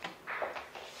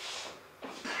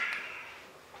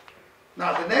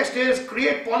 Now the next is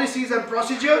create policies and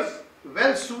procedures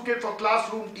well suited for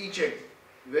classroom teaching.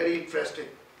 Very interesting.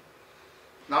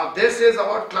 Now this is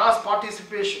about class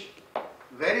participation.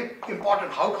 Very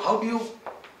important. How do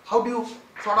you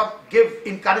sort of give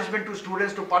encouragement to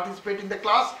students to participate in the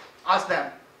class? Ask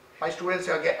them. My students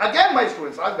again my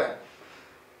students, ask them.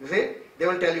 You see, they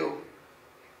will tell you,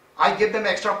 I give them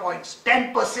extra points,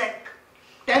 10%.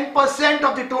 10%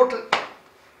 of the total.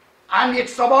 And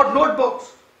it's about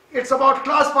notebooks. It's about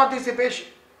class participation.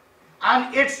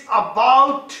 And it's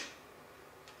about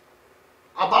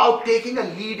taking a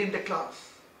lead in the class.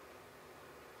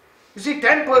 You see,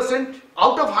 10%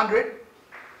 out of 100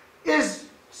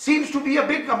 seems to be a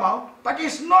big amount, but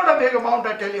it's not a big amount,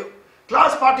 I tell you.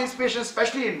 Class participation,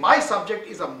 especially in my subject,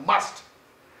 is a must.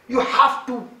 You have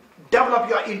to develop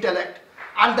your intellect,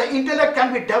 and the intellect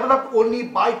can be developed only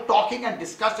by talking and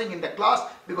discussing in the class,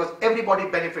 because everybody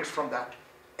benefits from that.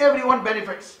 Everyone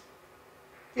benefits.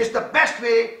 It's the best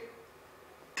way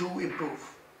to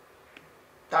improve.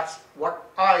 That's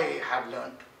what I have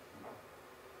learned.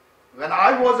 When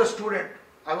I was a student,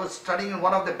 I was studying in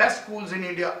one of the best schools in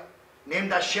India,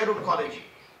 named as Sherwood College,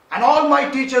 and all my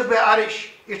teachers were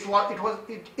Irish. It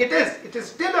is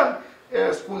still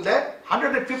a school there,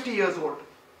 150 years old,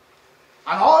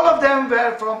 and all of them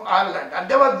were from Ireland, and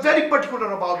they were very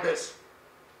particular about this.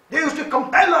 They used to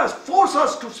compel us, force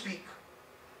us to speak,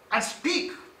 and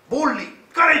speak boldly,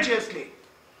 courageously,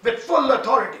 with full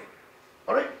authority.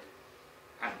 All right,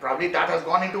 and probably that has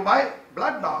gone into my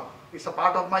blood now. It's a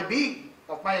part of my being,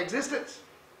 of my existence.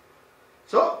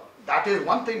 So that is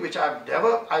one thing which I'll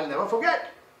never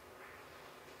forget.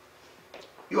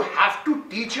 You have to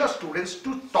teach your students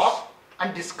to talk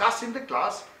and discuss in the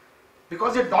class,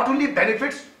 because it not only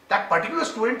benefits that particular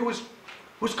student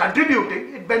who's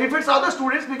contributing, it benefits other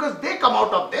students because they come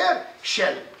out of their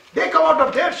shell. They come out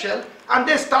of their shell and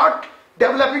they start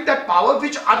developing that power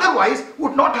which otherwise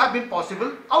would not have been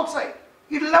possible outside.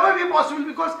 It will never be possible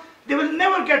because they will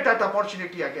never get that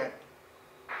opportunity again.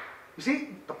 You see,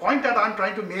 the point that I'm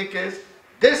trying to make is,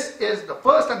 this is the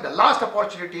first and the last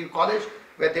opportunity in college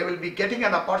where they will be getting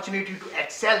an opportunity to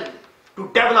excel, to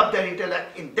develop their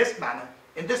intellect in this manner,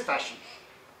 in this fashion.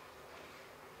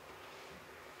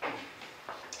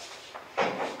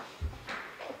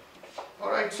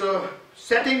 Alright, so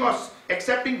setting or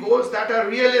accepting goals that are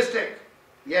realistic.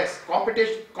 Yes,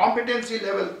 competency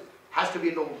level has to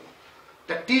be known.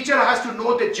 The teacher has to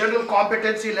know the general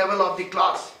competency level of the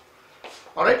class.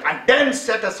 Alright, and then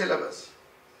set a syllabus.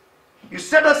 You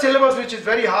set a syllabus which is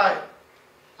very high,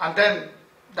 and then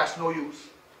that's no use.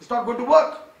 It's not going to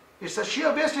work. It's a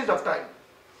sheer wastage of time.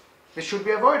 It should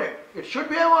be avoided. It should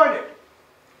be avoided.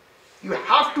 You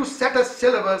have to set a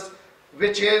syllabus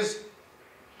which is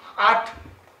at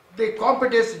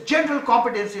the general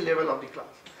competency level of the class.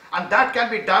 And that can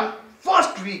be done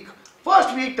first week.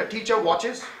 First week the teacher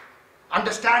watches,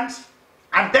 understands,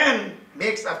 and then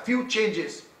makes a few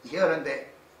changes here and there.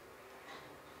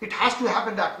 It has to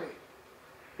happen that way.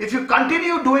 If you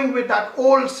continue doing with that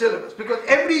old syllabus, because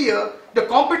every year the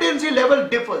competency level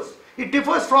differs. It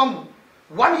differs from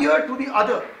one year to the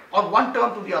other, or one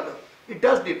term to the other. It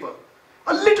does differ.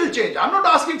 A little change. I'm not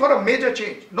asking for a major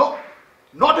change. No,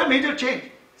 not a major change.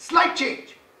 Slight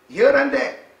change here and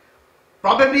there.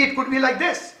 Probably it could be like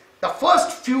this. The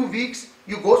first few weeks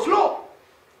you go slow.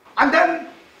 and then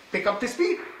pick up the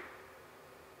speed.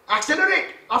 Accelerate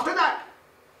after that.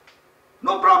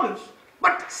 No problems.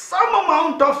 But some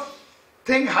amount of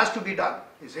thing has to be done.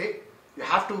 You see, you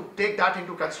have to take that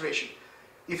into consideration.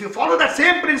 If you follow that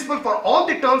same principle for all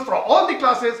the terms, for all the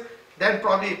classes, then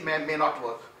probably it may not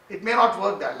work. It may not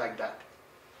work like that.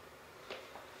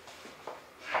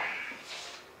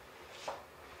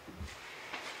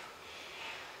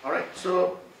 All right,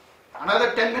 so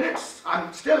another 10 minutes.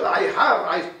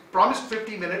 I promised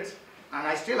 50 minutes and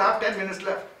I still have 10 minutes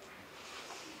left.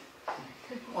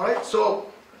 All right,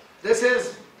 so this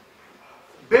is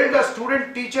build a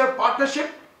student-teacher partnership.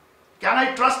 Can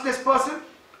I trust this person?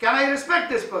 Can I respect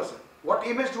this person? What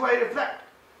image do I reflect?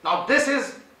 Now this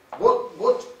is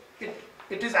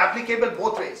it is applicable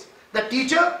both ways. The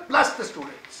teacher plus the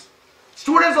students.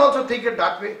 Students also think it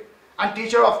that way, and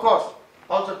teacher of course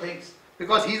also thinks,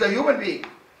 because he's a human being.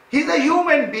 He's a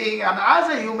human being, and as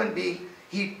a human being,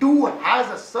 he too has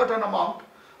a certain amount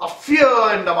of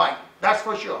fear in the mind. That's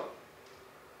for sure.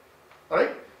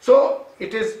 Alright? So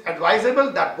it is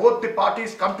advisable that both the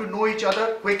parties come to know each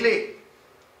other quickly,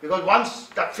 because once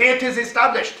that faith is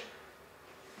established,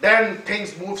 then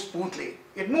things move smoothly.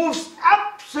 It moves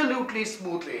absolutely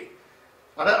smoothly.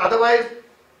 Otherwise,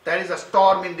 there is a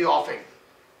storm in the offing.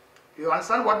 Do you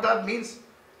understand what that means?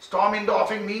 Storm in the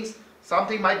offing means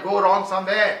something might go wrong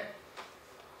somewhere.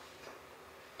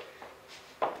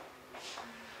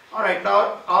 Alright,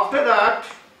 now after that,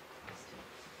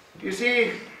 you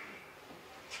see,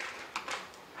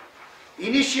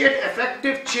 initiate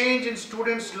effective change in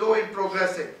students low in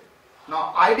progressive.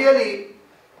 Now ideally,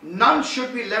 none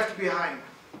should be left behind.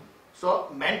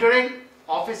 So mentoring,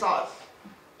 office hours.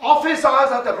 Office hours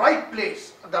are the right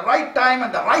place, the right time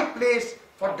and the right place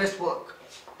for this work.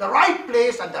 The right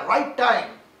place and the right time,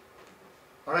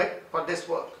 all right, for this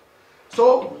work.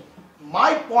 So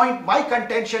my point, my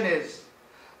contention is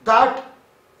that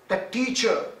the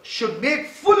teacher should make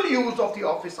full use of the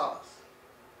office hours.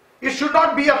 It should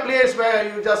not be a place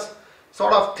where you just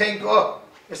sort of think, oh,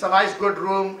 it's a nice good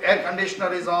room, air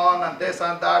conditioner is on and this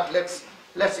and that,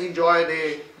 let's enjoy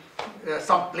the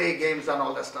some play games and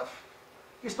all that stuff.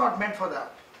 It's not meant for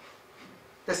that.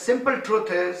 The simple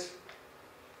truth is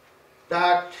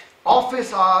that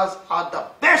office hours are the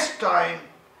best time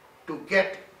to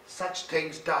get such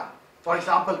things done. For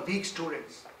example, weak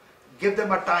students. Give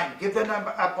them a time, give them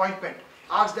an appointment,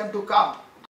 ask them to come,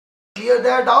 clear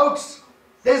their doubts.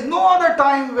 There is no other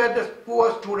time where the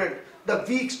poor student, the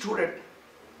weak student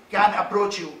can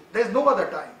approach you. There is no other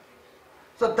time.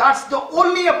 So that's the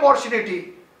only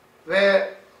opportunity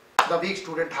where the weak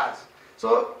student has.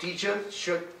 So teachers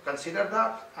should consider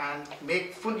that and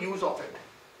make full use of it.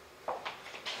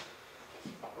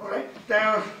 Alright,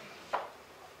 now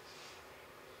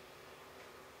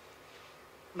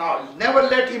never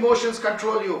let emotions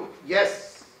control you.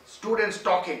 Yes, students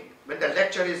talking when the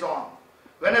lecture is on.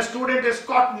 When a student is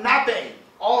caught napping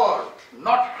or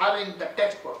not having the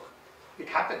textbook, it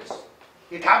happens.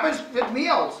 It happens with me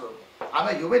also. I'm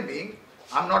a human being.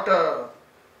 I'm not a,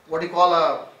 what do you call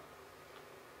a,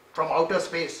 from outer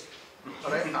space.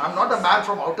 Right? I'm not a man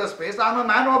from outer space. I'm a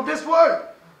man of this world.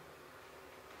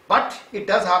 But it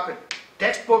does happen.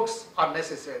 Textbooks are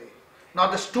necessary. Now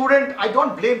the student, I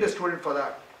don't blame the student for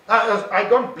that. I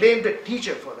don't blame the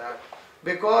teacher for that.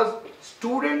 Because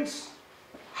students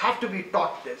have to be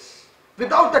taught this.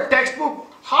 Without the textbook,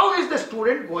 how is the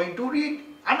student going to read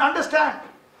and understand?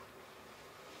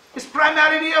 It's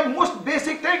primarily a most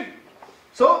basic thing.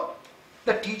 So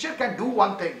the teacher can do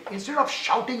one thing. Instead of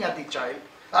shouting at the child,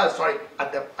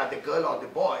 at the girl or the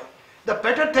boy, the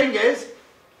better thing is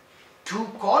to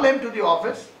call him to the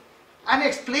office and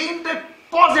explain the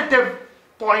positive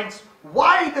points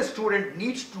why the student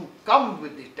needs to come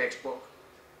with the textbook,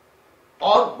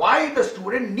 or why the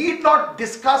student need not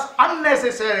discuss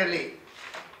unnecessarily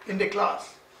in the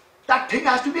class. That thing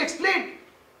has to be explained.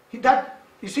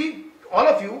 You see, all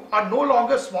of you are no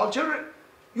longer small children.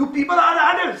 You people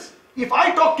are adults. If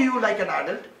I talk to you like an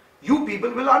adult, you people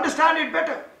will understand it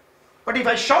better. But if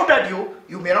I shout at you,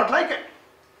 you may not like it.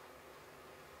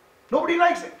 Nobody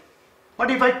likes it.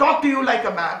 But if I talk to you like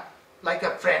a man, like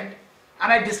a friend,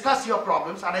 and I discuss your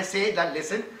problems and I say that,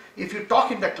 listen, if you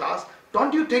talk in the class,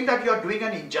 don't you think that you are doing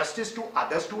an injustice to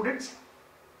other students?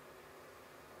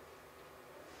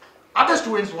 Other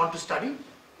students want to study.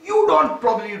 You don't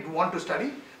probably want to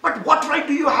study. But what right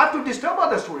do you have to disturb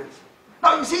other students?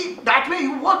 Now you see, that way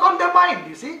you work on their mind,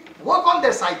 you see. Work on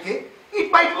their psyche.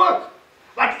 It might work.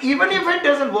 But even if it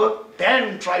doesn't work,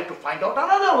 then try to find out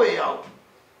another way out.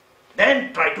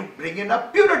 Then try to bring in a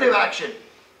punitive action.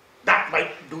 That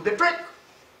might do the trick.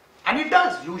 And it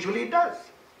does. Usually it does.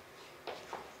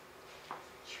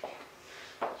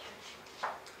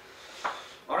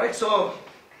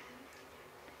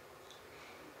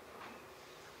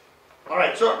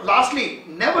 Alright, so lastly,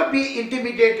 never be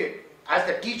intimidated as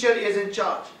the teacher is in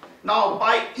charge. Now,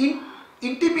 by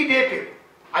intimidated,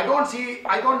 I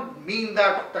don't mean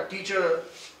that the teacher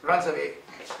runs away.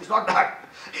 It's not that.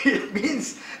 It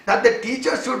means that the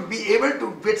teacher should be able to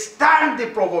withstand the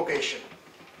provocation.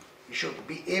 He should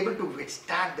be able to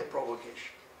withstand the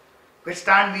provocation.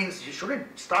 Withstand means you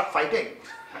shouldn't start fighting.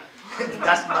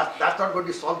 That's not going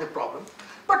to solve the problem.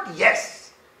 But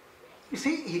yes, you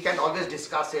see, he can always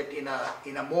discuss it in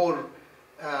a more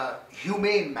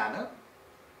humane manner,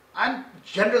 and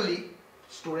generally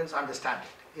students understand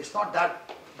it. It's not that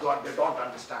they don't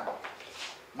understand it.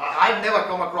 I've never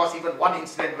come across even one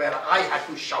incident where I had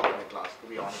to shout in the class, to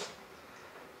be honest.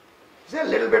 There's a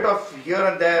little bit of here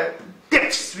and there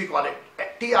tiffs, we call it,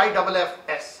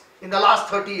 T-I-F-F-S. In the last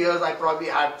 30 years, I probably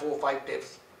had 4 or 5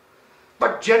 tiffs.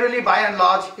 But generally, by and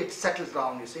large, it settles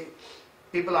down, you see.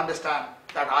 People understand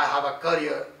that I have a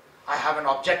career, I have an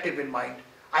objective in mind,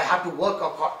 I have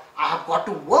got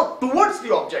to work towards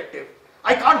the objective.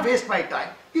 I can't waste my time.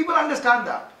 People understand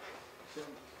that.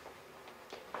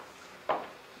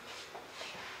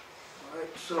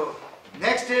 So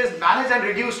next is manage and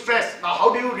reduce stress. Now,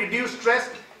 how do you reduce stress?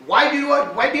 Why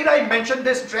did I mention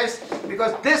this stress?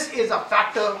 Because this is a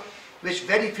factor which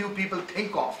very few people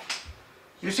think of.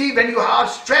 You see, when you are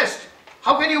stressed,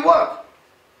 how can you work?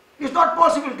 It's not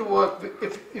possible to work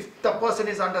if the person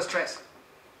is under stress.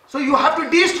 So you have to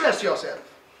de-stress yourself.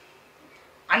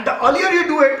 And the earlier you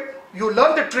do it, you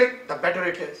learn the trick, the better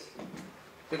it is.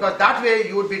 Because that way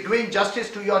you would be doing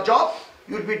justice to your job,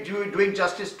 you would be doing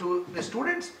justice to the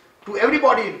students, to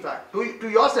everybody in fact, to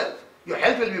yourself. Your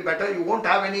health will be better, you won't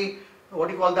have any,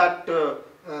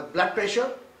 blood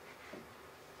pressure.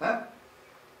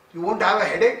 You won't have a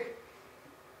headache.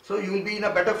 So you will be in a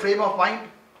better frame of mind,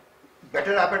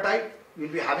 better appetite, you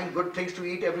will be having good things to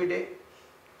eat every day.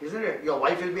 Isn't it? Your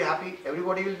wife will be happy,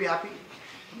 everybody will be happy.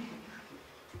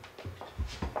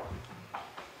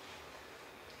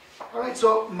 Alright,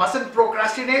 so mustn't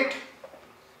procrastinate.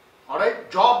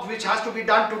 Alright, job which has to be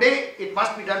done today, it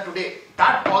must be done today.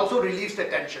 That also relieves the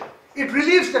tension. It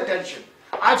relieves the tension.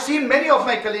 I've seen many of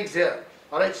my colleagues here.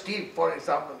 Alright, Steve, for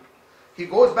example. He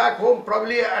goes back home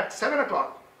probably at 7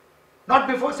 o'clock. Not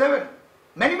before 7.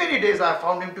 Many days I have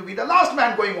found him to be the last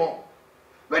man going home.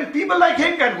 When people like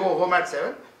him can go home at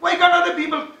 7, why can't other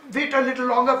people wait a little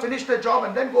longer, finish their job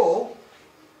and then go home?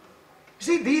 You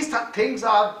see, these things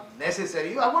are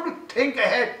necessary. I want to think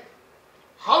ahead.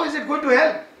 How is it going to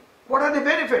help? What are the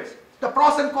benefits? The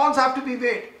pros and cons have to be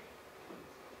weighed.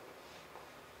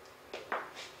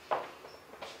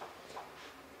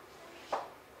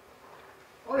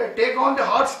 Alright, take on the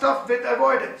hard stuff with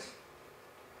avoidance.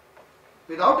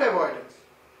 Without avoidance.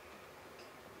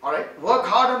 Alright, work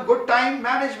hard on good time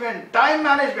management. Time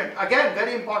management, again,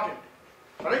 very important.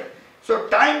 Alright, so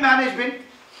time management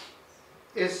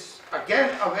is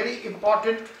again a very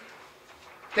important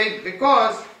thing,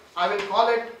 because I will call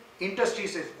it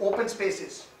interstices, open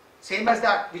spaces. Same as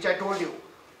that which I told you.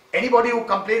 Anybody who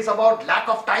complains about lack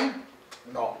of time?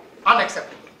 No,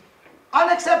 unacceptable.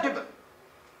 Unacceptable.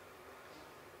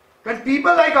 When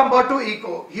people like Umberto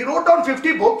Eco, he wrote down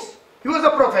 50 books. He was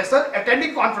a professor,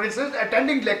 attending conferences,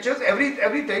 attending lectures,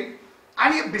 everything.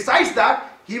 And besides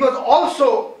that, he was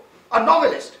also a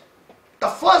novelist. The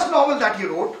first novel that he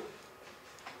wrote,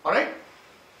 alright,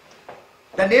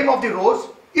 The Name of the Rose,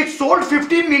 it sold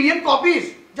 15 million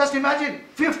copies. Just imagine,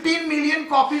 15 million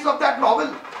copies of that novel.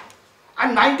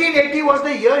 And 1980 was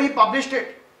the year he published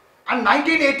it. And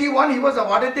 1981 he was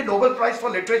awarded the Nobel Prize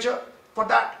for Literature for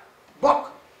that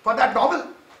book, for that novel.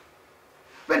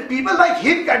 When people like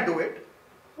him can do it,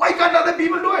 why can't other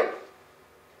people do it?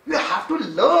 You have to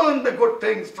learn the good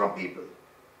things from people.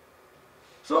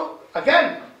 So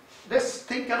again, this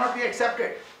thing cannot be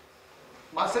accepted.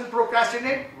 Mustn't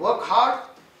procrastinate, work hard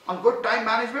on good time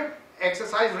management,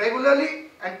 exercise regularly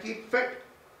and keep fit.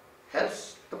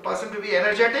 Helps the person to be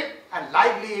energetic and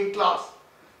lively in class.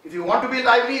 If you want to be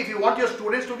lively, if you want your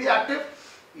students to be active,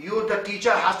 you, the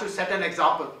teacher, has to set an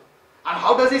example. And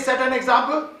how does he set an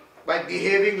example? By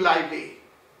behaving lively.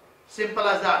 Simple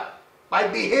as that. By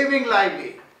behaving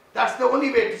lively. That's the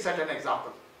only way to set an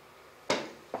example.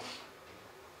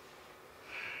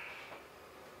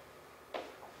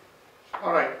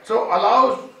 Alright, so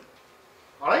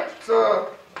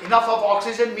enough of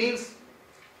oxygen means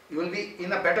you will be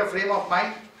in a better frame of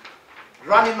mind.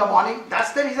 Run in the morning.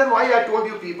 That's the reason why I told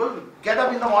you people, get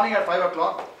up in the morning at 5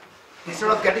 o'clock.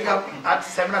 Instead of getting up at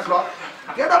 7 o'clock.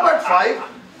 Get up at 5,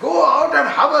 go out and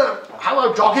have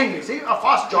a jogging, you see, a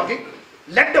fast jogging.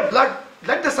 Let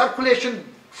the circulation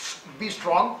be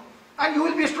strong, and you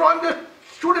will be strong, the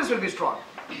students will be strong.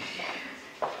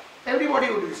 Everybody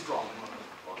will be strong.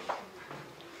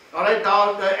 Alright,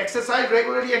 now the exercise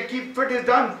regularly and keep fit is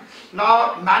done.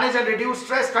 Now manage and reduce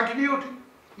stress continued.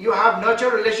 You have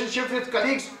nurture relationships with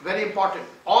colleagues, very important.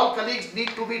 All colleagues need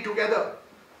to be together.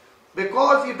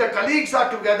 Because if the colleagues are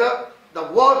together, the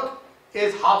work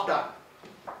is half done.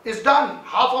 It's done,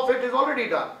 half of it is already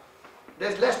done.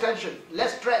 There's less tension,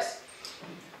 less stress.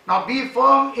 Now be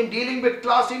firm in dealing with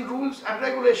classing rules and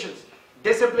regulations.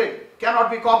 Discipline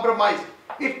cannot be compromised.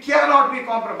 It cannot be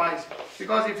compromised,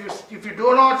 because if you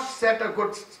do not set a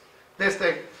good this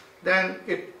thing, then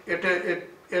it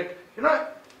you know,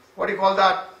 what do you call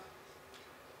that?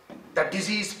 The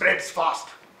disease spreads fast.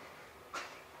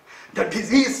 The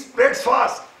disease spreads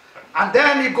fast, and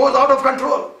then it goes out of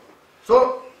control.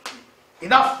 So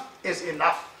enough is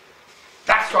enough.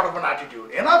 That sort of an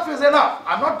attitude. Enough is enough.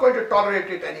 I'm not going to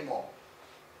tolerate it anymore,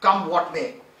 come what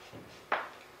may.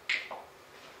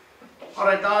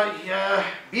 Alright, now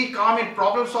be calm in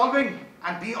problem solving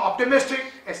and be optimistic,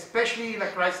 especially in a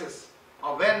crisis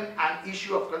or when an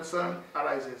issue of concern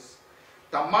arises.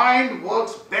 The mind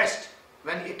works best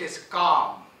when it is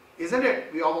calm, isn't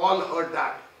it? We have all heard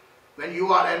that. When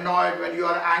you are annoyed, when you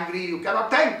are angry, you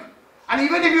cannot think. And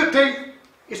even if you think,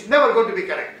 it's never going to be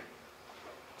correct.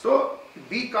 So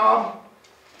be calm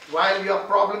while you are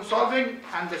problem solving,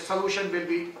 and the solution will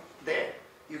be there.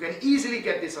 You can easily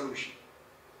get the solution.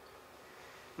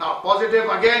 Now positive,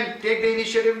 again, take the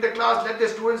initiative in the class, let the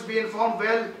students be informed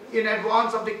well in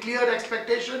advance of the clear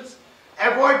expectations.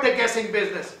 Avoid the guessing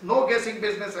business, no guessing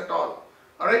business at all.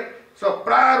 Alright, so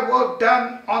prior work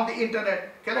done on the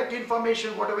internet, collect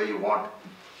information whatever you want,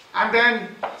 and then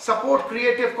support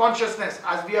creative consciousness.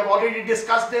 As we have already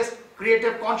discussed this,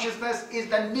 creative consciousness is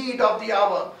the need of the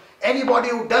hour. Anybody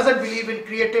who doesn't believe in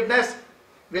creativeness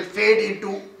will fade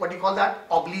into, what do you call that?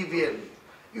 Oblivion.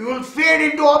 You will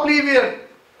fade into oblivion.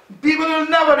 People will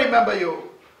never remember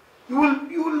you. You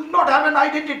will not have an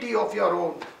identity of your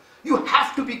own. You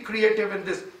have to be creative in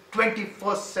this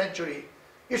 21st century.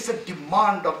 It's a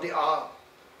demand of the hour.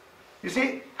 You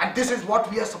see, and this is what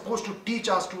we are supposed to teach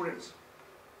our students.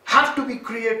 Have to be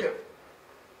creative.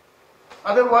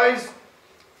 Otherwise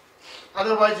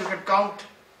you can count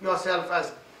yourself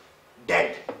as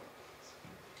dead.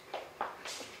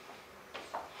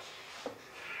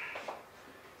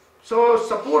 So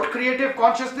support creative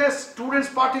consciousness, students'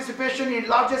 participation in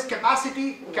largest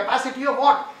capacity. Capacity of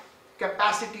what?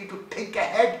 Capacity to think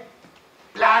ahead,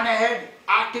 plan ahead,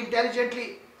 act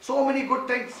intelligently. So many good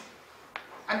things.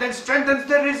 And then strengthens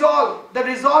the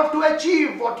resolve to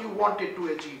achieve what you wanted to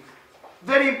achieve.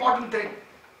 Very important thing.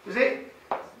 You see,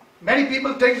 many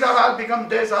people think that I'll become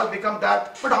this, I'll become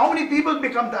that. But how many people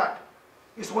become that?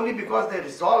 It's only because their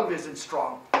resolve isn't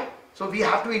strong. So we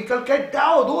have to inculcate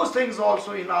now those things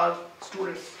also in our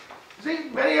students. See,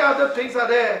 many other things are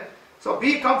there. So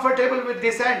be comfortable with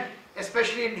dissent,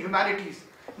 especially in humanities.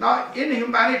 Now in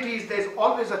humanities there is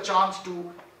always a chance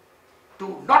to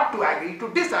not to agree, to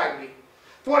disagree.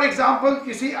 For example,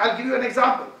 you see, I'll give you an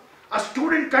example. A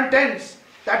student contends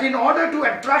that in order to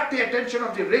attract the attention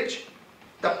of the rich,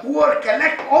 the poor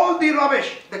collect all the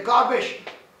rubbish, the garbage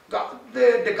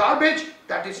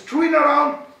that is strewn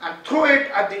around and throw it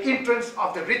at the entrance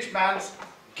of the rich man's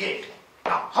gate.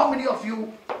 Now, how many of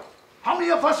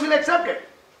us will accept it?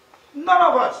 None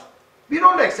of us. We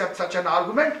don't accept such an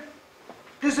argument.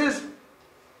 This is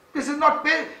not,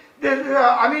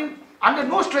 under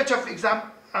no stretch of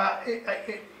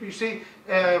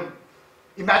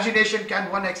imagination can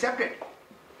one accept it.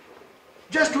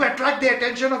 Just to attract the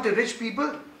attention of the rich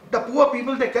people, the poor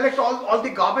people, they collect all the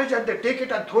garbage and they take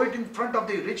it and throw it in front of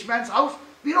the rich man's house.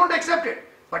 We don't accept it.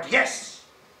 But yes,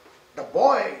 the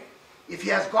boy, if he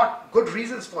has got good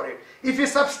reasons for it, if he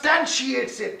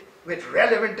substantiates it with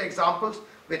relevant examples,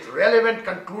 with relevant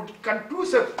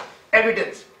conclusive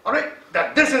evidence, all right,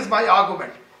 that this is my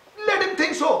argument, let him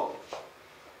think so.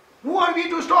 Who are we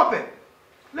to stop him?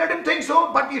 Let him think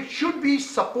so, but it should be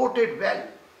supported well.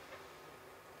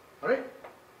 All right?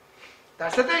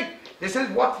 That's the thing. This is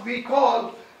what we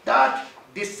call that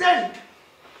dissent.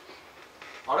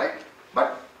 All right?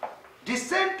 But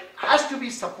dissent has to be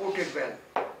supported well.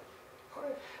 All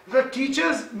right? The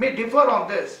teachers may differ on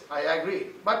this, I agree.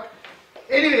 But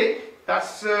anyway,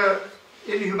 that's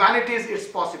in humanities it's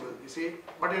possible, you see.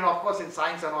 But of course in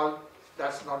science and all,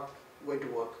 that's not going to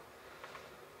work.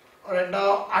 All right,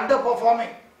 now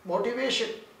underperforming, motivation.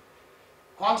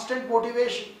 Constant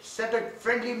motivation, set a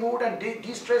friendly mood and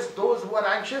de-stress those who are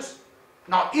anxious.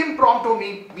 Now impromptu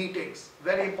meetings,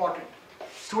 very important.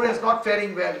 Students not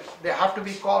faring well, they have to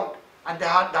be called and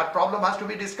that problem has to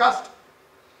be discussed.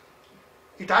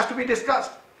 It has to be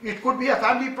discussed. It could be a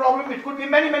family problem, it could be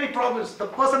many, many problems. The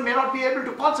person may not be able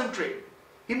to concentrate.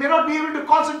 He may not be able to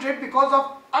concentrate because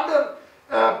of other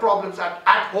problems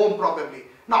at home probably.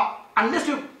 Now, unless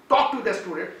you talk to the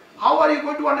student, how are you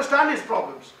going to understand his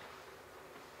problems?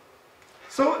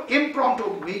 So,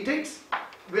 impromptu meetings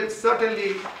will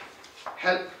certainly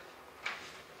help.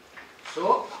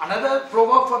 So, another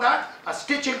proverb for that, a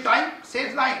stitch in time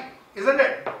saves 9, isn't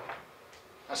it?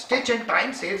 A stitch in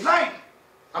time saves 9.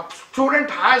 A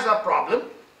student has a problem,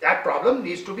 that problem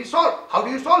needs to be solved. How do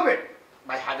you solve it?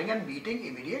 By having a meeting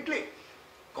immediately.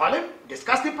 Call him,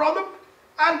 discuss the problem,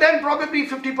 and then probably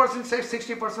 50%,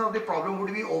 60% of the problem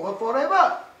would be over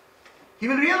forever. He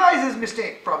will realize his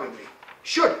mistake probably.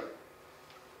 Should.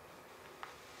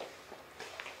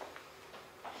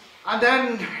 And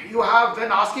then you have,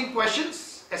 when asking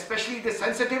questions, especially the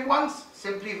sensitive ones,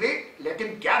 simply wait, let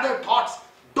him gather thoughts.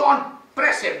 Don't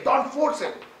press him, don't force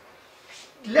him.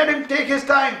 Let him take his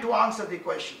time to answer the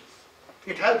questions.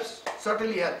 It helps,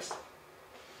 certainly helps.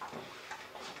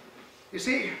 You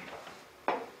see,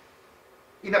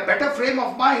 in a better frame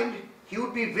of mind, he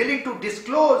would be willing to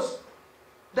disclose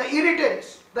the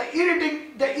irritants, the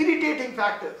irritating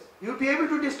factors. He would be able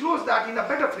to disclose that in a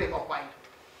better frame of mind.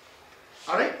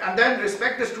 Alright, and then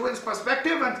respect the student's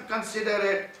perspective and consider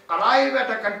it, arrive at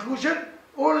a conclusion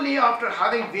only after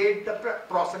having weighed the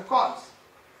pros and cons.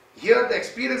 Here the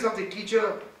experience of the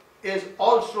teacher is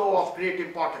also of great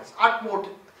importance,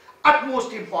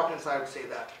 utmost importance, I would say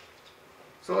that.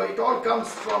 So it all comes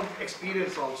from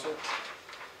experience also.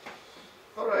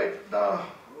 Alright, now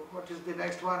what is the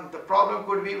next one? The problem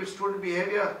could be with student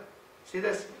behavior. See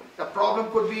this? The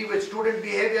problem could be with student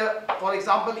behavior. For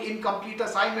example, incomplete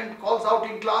assignment, calls out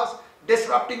in class,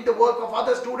 disrupting the work of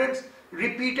other students,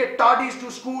 repeated tardies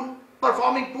to school,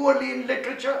 performing poorly in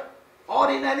literature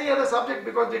or in any other subject,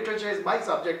 because literature is my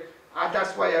subject and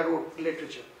that's why I wrote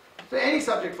literature. So any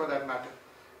subject for that matter.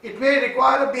 It may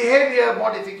require a behavior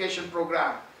modification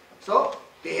program. So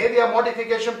behavior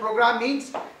modification program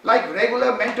means like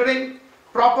regular mentoring,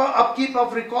 proper upkeep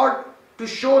of record to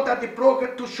show that the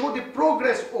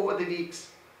progress over the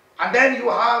weeks. And then you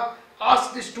have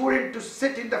asked the student to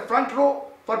sit in the front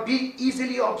row for being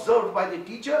easily observed by the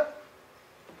teacher,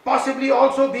 possibly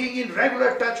also being in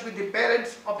regular touch with the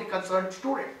parents of the concerned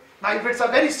student. Now if it's a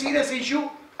very serious issue,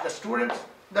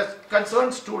 the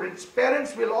concerned student's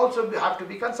parents will also have to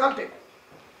be consulted.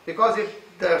 Because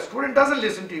if the student doesn't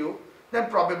listen to you, then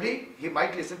probably he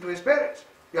might listen to his parents.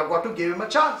 You have got to give him a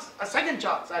chance, a second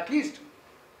chance at least.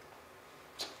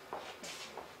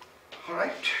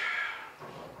 Alright.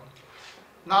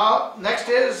 Now next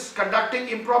is conducting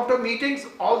impromptu meetings.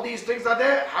 All these things are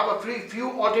there. Have a few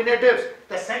alternatives.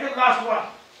 The second last one,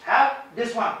 have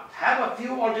this one. Have a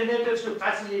few alternatives to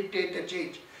facilitate the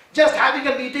change. Just having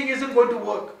a meeting isn't going to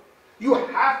work. You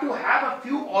have to have a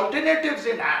few alternatives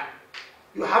in hand.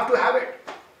 You have to have it.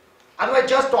 Otherwise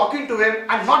just talking to him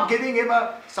and not giving him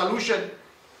a solution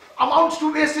amounts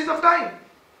to wastage of time.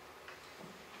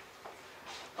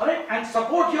 Alright, and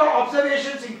support your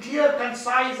observations in clear,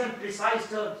 concise and precise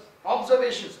terms.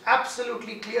 Observations,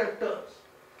 absolutely clear terms.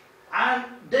 And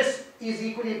this is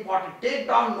equally important. Take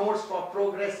down notes for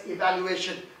progress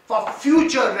evaluation, for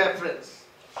future reference.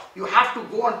 You have to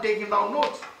go on taking down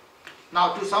notes.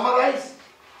 Now to summarize,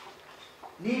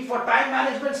 need for time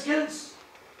management skills,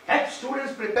 help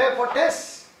students prepare for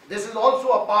tests. This is also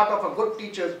a part of a good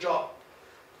teacher's job.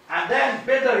 And then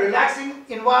build a relaxing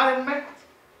environment.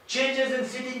 Changes in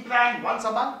sitting plan once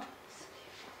a month.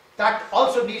 That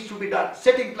also needs to be done.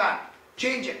 Sitting plan,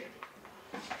 change it.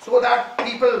 So that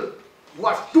people who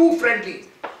are too friendly,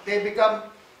 they become,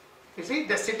 you see,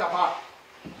 they sit apart.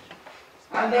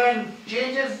 And then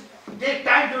changes, take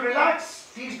time to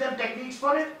relax, teach them techniques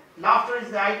for it. Laughter is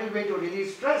the ideal way to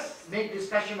release stress, make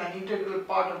discussion an integral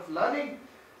part of learning,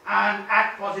 and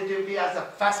act positively as a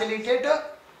facilitator.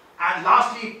 And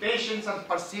lastly, patience and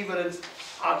perseverance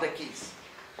are the keys.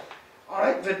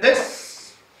 Alright, with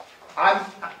this,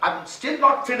 I'm still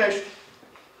not finished.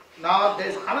 Now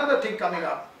there's another thing coming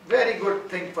up. Very good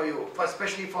thing for you,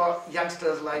 especially for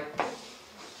youngsters like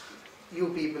you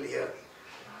people here.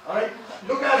 Alright,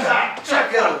 look at that,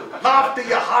 chuckle, laugh to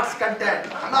your heart's content.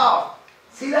 Now,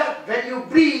 see that? When you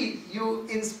breathe, you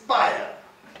inspire,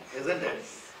 isn't it?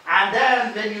 And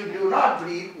then when you do not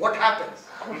breathe, what happens?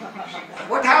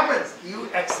 What happens? You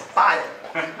expire.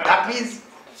 That means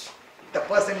the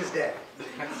person is dead.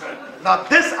 Now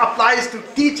this applies to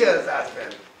teachers as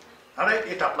well. Alright,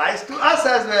 it applies to us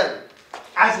as well.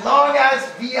 As long as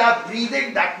we are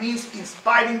breathing, that means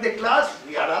inspiring the class,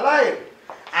 we are alive.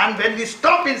 And when we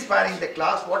stop inspiring the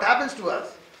class, what happens to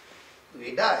us?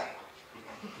 We die.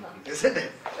 Isn't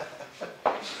it?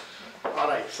 All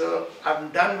right, so I'm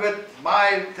done with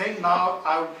my thing. Now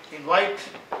I would invite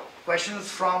questions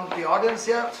from the audience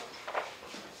here.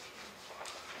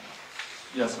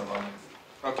 Yes, hello.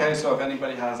 Okay, so if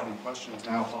anybody has any questions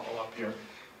now, follow up here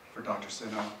for Dr.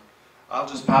 Sinha. I'll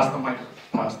just pass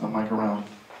the mic around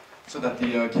so that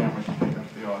the camera can pick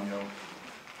up the audio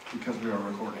because we are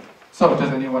recording. So,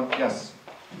 does anyone? Yes.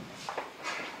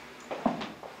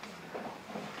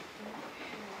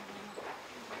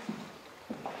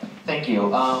 Thank you.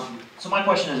 So my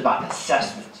question is about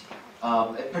assessment,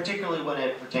 particularly when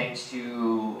it pertains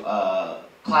to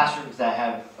classrooms that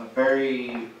have a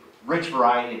very rich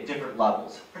variety of different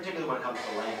levels, particularly when it comes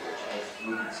to language, as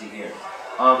we can see here.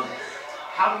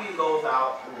 How do you go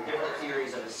about the different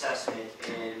theories of assessment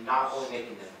in not only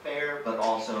making them fair, but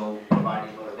also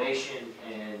providing motivation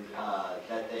and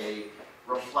that they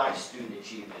reflect student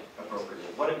achievement appropriately?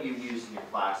 What have you used in your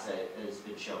class that has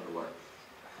been shown to work?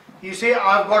 You see,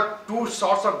 I've got two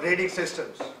sorts of grading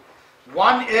systems.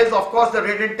 One is, of course, the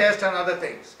written test and other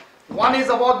things. One is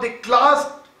about the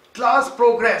class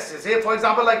progress. Say, for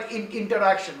example, like in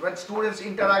interaction, when students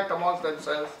interact amongst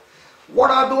themselves,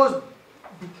 what are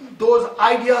those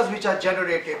ideas which are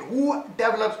generated? Who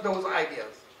develops those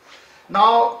ideas?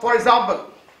 Now, for example,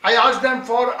 I ask them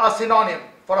for a synonym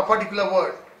for a particular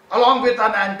word, along with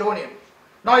an antonym.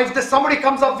 Now, if somebody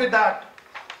comes up with that,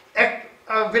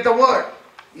 with a word,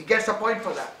 he gets a point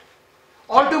for that.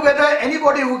 Altogether,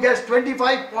 anybody who gets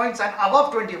 25 points and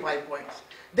above 25 points,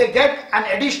 they get an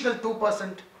additional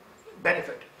 2%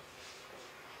 benefit.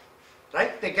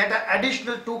 Right? They get an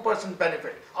additional 2%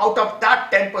 benefit out of that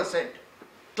 10%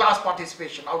 class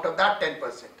participation, out of that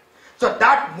 10%. So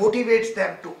that motivates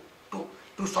them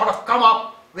to sort of come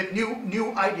up with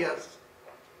new ideas.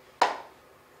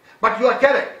 But you are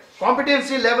correct.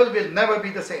 Competency level will never be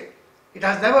the same. It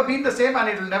has never been the same and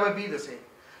it will never be the same.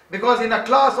 Because in a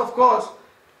class, of course,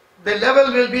 the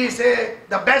level will be, say,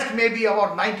 the best may be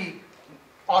about 90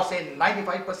 or say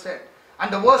 95%.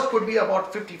 And the worst could be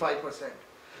about 55%.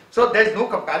 So there is no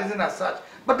comparison as such.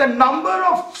 But the number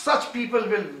of such people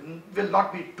will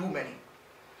not be too many.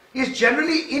 It's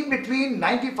generally in between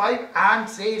 95 and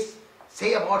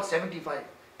say about 75.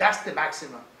 That's the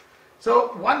maximum.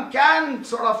 So one can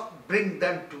sort of bring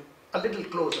them to a little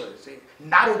closer, say,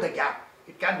 narrow the gap.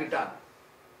 It can be done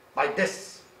by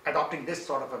adopting this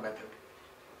sort of a method.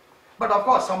 But of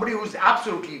course, somebody who is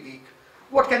absolutely weak,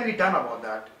 what can be done about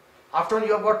that? After all,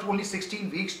 you have got only 16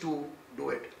 weeks to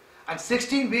do it. And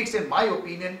 16 weeks, in my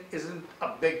opinion, isn't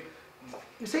a big,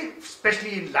 you see,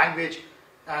 especially in language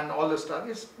and all this stuff,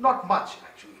 it's not much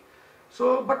actually.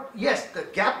 So, but yes, the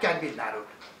gap can be narrowed.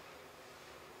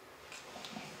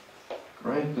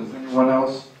 Great. Does anyone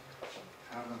else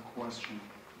have a question?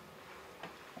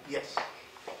 Yes.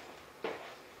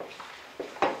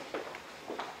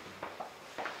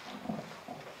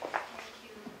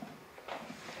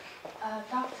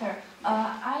 Doctor,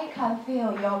 I can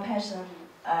feel your passion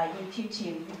in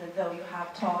teaching, even though you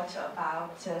have taught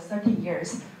about 30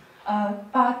 years.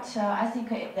 But I think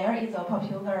there is a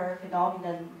popular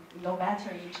phenomenon, no matter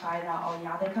in China or in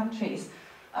other countries.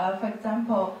 For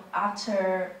example,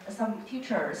 after some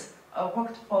teachers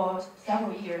worked for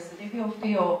several years, they will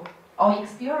feel or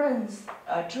experience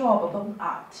a job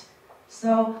burnout.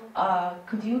 So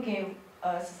could you give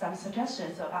us some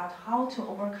suggestions about how to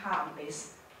overcome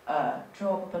this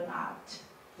job burnout?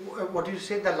 What did you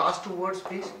say, the last two words,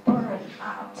 please?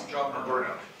 Burnout. Job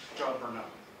burnout. Job burnout.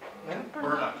 Yeah?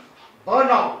 Burnout.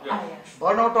 Burnout. Yeah. Yes.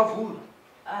 Burnout of who?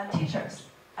 Teachers.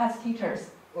 As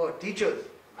teachers. Oh, teachers.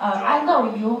 I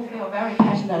know you feel very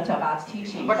passionate about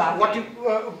teaching. But what you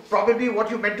probably what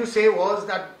you meant to say was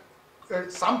that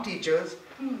some teachers,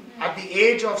 at the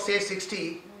age of say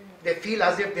 60, they feel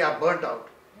as if they are burnt out,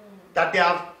 that they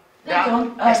have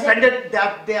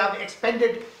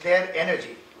expended their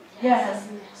energy. Yes,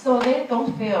 so they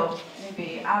don't feel,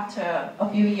 maybe after a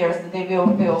few years, they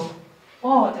will feel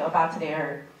bored about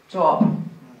their job.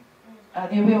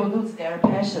 They will lose their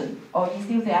passion or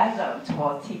enthusiasm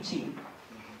towards teaching.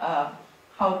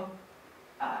 How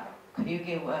could you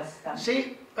give us some?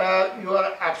 See, you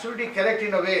are absolutely correct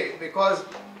in a way, because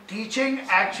teaching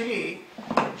actually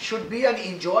should be an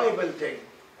enjoyable thing.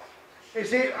 You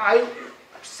see,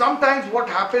 sometimes what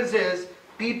happens is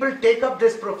people take up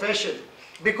this profession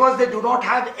because they do not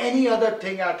have any other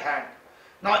thing at hand.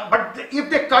 Now, but if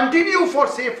they continue for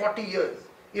say 40 years,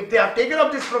 if they have taken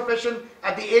up this profession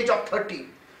at the age of 30,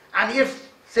 and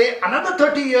if say another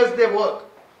 30 years they work,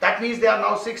 that means they are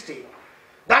now 60.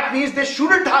 That means they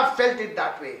shouldn't have felt it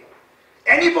that way.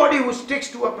 Anybody who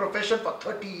sticks to a profession for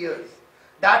 30 years,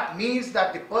 that means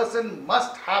that the person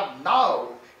must have now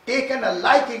taken a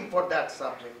liking for that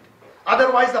subject.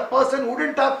 Otherwise, the person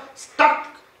wouldn't have stuck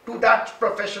to that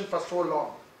profession for so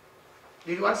long.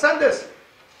 Did you understand this?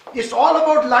 It's all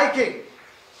about liking.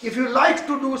 If you like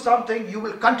to do something, you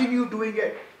will continue doing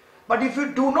it. But if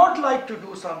you do not like to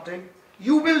do something,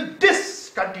 you will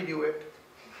discontinue it.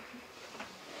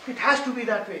 It has to be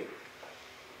that way.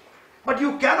 But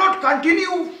you cannot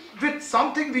continue with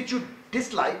something which you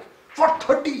dislike for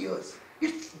 30 years.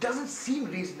 It doesn't seem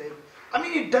reasonable. I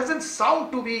mean, it doesn't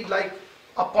sound to be like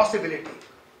a possibility.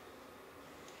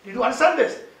 Did you understand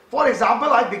this? For example,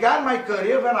 I began my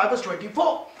career when I was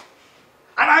 24.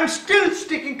 And I'm still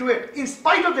sticking to it, in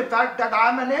spite of the fact that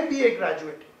I'm an MBA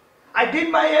graduate. I did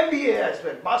my MBA as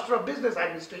well, Master of Business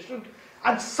Administration.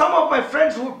 And some of my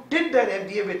friends who did their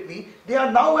MBA with me, they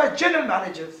are now as general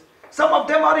managers. Some of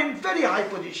them are in very high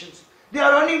positions. They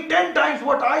are earning 10 times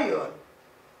what I earn.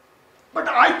 But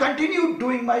I continued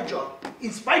doing my job.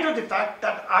 In spite of the fact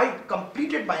that I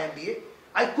completed my MBA,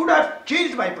 I could have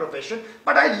changed my profession,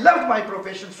 but I loved my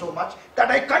profession so much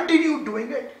that I continued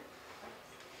doing it.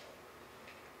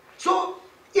 So,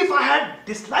 if I had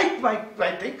disliked my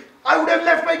thing, I would have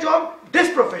left my job,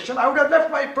 this profession, I would have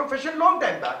left my profession long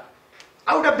time back.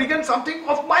 I would have begun something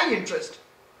of my interest.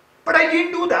 But I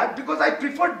didn't do that because I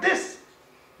preferred this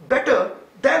better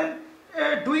than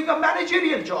doing a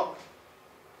managerial job.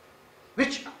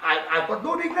 Which I've got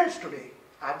no regrets today.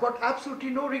 I've got absolutely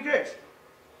no regrets.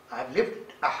 I've lived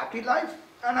a happy life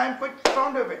and I'm quite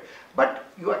proud of it. But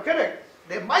you are correct,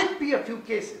 there might be a few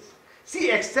cases. See,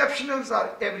 exceptionals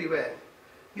are everywhere.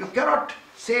 You cannot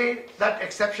say that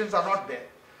exceptions are not there.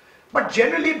 But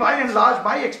generally, by and large,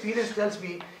 my experience tells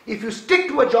me, if you stick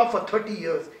to a job for 30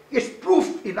 years, it's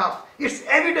proof enough, it's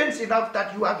evidence enough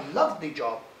that you have loved the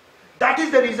job. That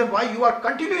is the reason why you are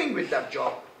continuing with that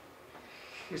job.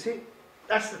 You see,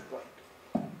 that's the point.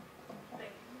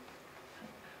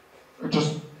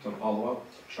 Just to follow up,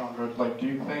 Chandra, like, do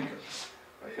you think,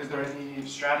 is there any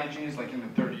strategies, like in the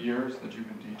 30 years that you've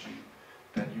been teaching,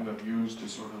 that you have used to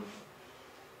sort of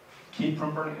keep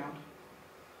from burning out?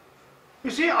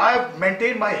 You see, I have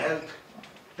maintained my health.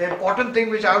 The important thing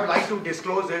which I would like to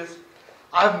disclose is,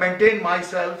 I have maintained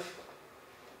myself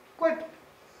quite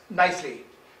nicely.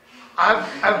 I've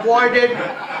avoided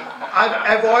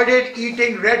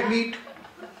eating red meat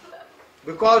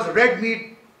because red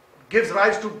meat gives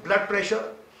rise to blood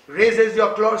pressure, raises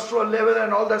your cholesterol level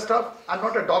and all that stuff. I'm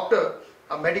not a doctor,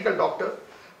 a medical doctor,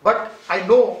 but I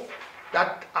know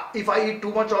that if I eat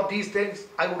too much of these things,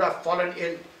 I would have fallen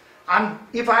ill. And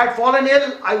if I had fallen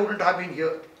ill, I wouldn't have been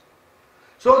here.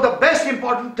 So the best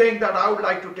important thing that I would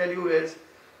like to tell you is,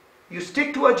 you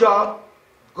stick to a job,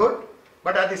 good,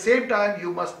 but at the same time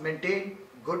you must maintain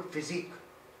good physique.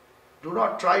 Do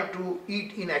not try to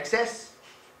eat in excess,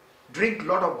 drink a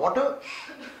lot of water,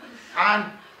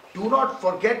 and do not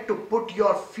forget to put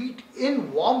your feet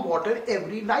in warm water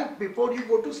every night before you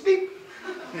go to sleep.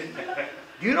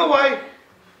 Do you know why?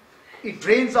 It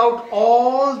drains out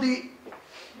all the,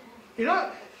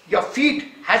 your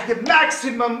feet has the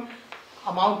maximum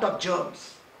amount of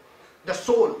germs. The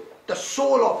sole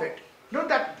of it. You know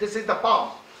that this is the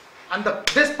palm. And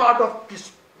this part of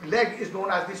this leg is known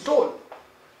as the sole.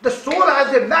 The sole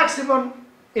has the maximum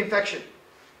infection.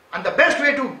 And the best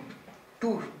way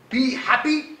to be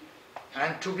happy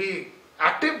and to be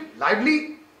active,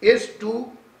 lively, is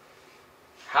to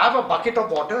have a bucket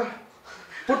of water,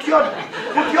 put your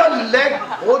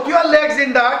both your legs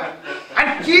in that,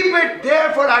 and keep it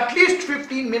there for at least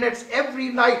 15 minutes every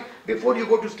night before you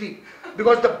go to sleep.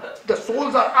 Because the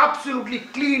soles are absolutely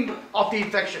cleaned of the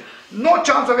infection. No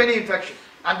chance of any infection.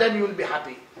 And then you will be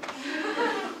happy.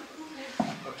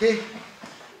 Okay?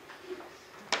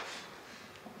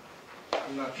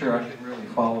 I'm not sure I can really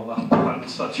follow up on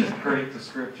such a great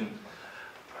description.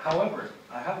 However,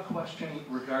 I have a question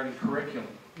regarding curriculum.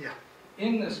 Yeah.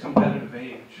 In this competitive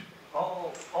age,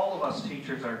 all of us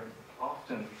teachers are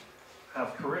often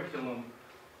have curriculum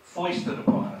foisted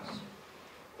upon us,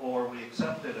 or we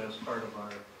accept it as part of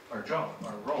our job,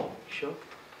 our role. Sure.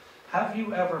 Have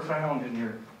you ever found in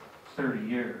your 30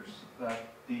 years that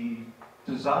the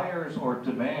desires or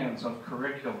demands of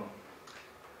curriculum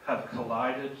have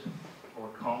collided or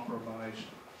compromised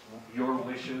your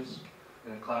wishes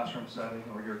in a classroom setting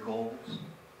or your goals?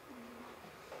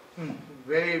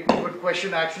 Very good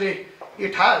question. Actually,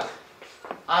 it has.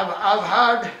 I've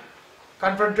had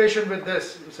confrontation with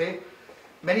this. You see,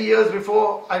 many years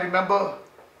before, I remember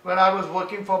when I was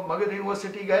working for Magadha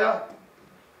University, Gaya.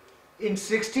 In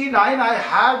 '69, I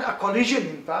had a collision,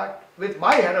 in fact, with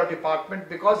my head of department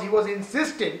because he was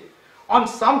insisting on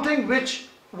something which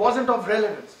wasn't of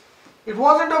relevance. It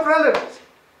wasn't of relevance.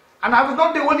 And I was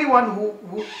not the only one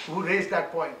who raised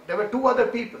that point. There were two other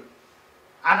people.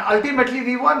 And ultimately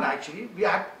we won actually.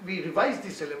 We revised the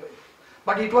syllabus.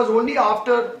 But it was only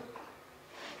after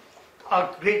a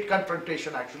great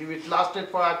confrontation actually, which lasted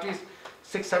for at least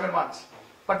 6-7 months.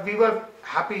 But we were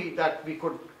happy that we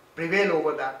could prevail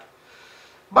over that.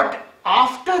 But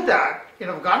after that, in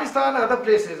Afghanistan and other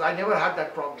places, I never had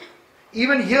that problem.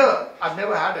 Even here, I've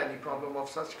never had any problem of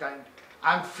such kind.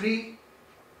 I'm free.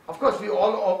 Of course, we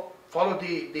all follow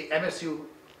the MSU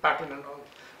pattern and all.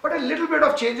 But a little bit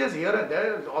of changes here and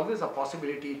there is always a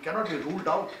possibility. It cannot be ruled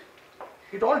out.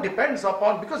 It all depends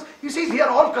upon, because you see, we are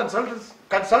all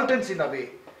consultants in a way.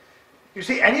 You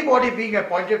see, anybody being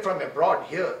appointed from abroad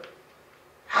here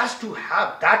has to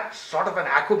have that sort of an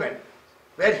acumen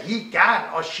where he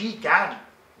can or she can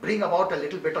bring about a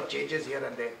little bit of changes here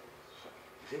and there.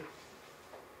 See?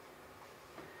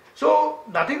 So,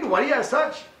 nothing to worry as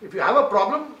such. If you have a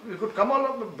problem, we could come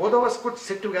along, both of us could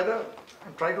sit together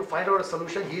and try to find out a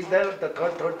solution. He's there, the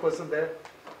third person there.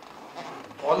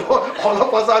 All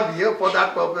of us are here for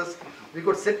that purpose. We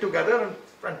could sit together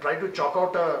and try to chalk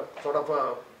out a sort of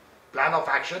a plan of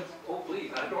action. Oh,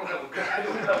 please, I don't have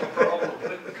a problem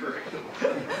with the curriculum.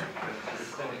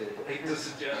 I hate to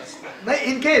suggest.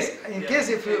 In case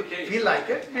if you feel like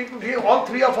it, we all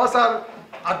three of us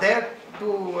are there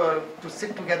to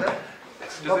sit together.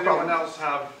 Does No anyone problem. else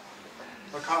have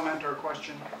a comment or a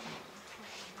question?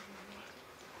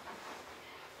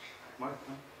 What?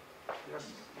 Yes.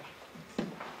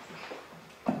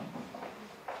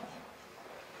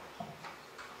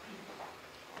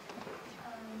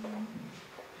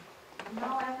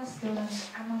 Now I'm a student,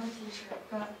 I'm not a teacher,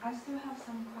 but I still have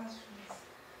some questions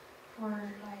for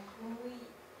like when we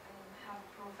have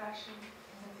profession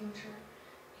in the future,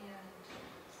 and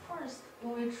first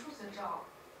when we choose a job,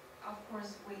 of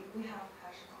course we have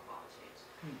passion about it,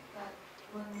 but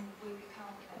when we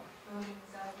become like feeling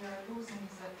that we are losing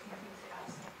the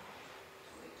enthusiasm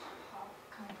to it, how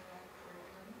can we like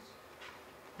prevent?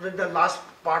 With the last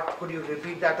part, could you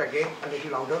repeat that again a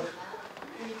little louder?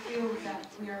 We feel that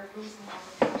we are losing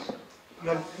our passion.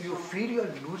 You feel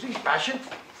you're losing passion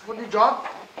for the job?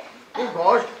 Oh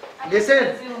gosh,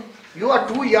 listen, you are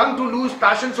too young to lose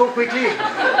passion so quickly.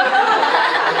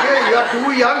 Okay, you are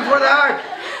too young for that.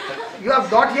 You have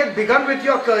not yet begun with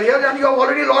your career and you have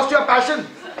already lost your passion.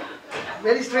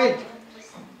 Very strange.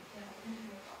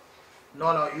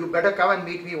 No, you better come and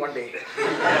meet me one day.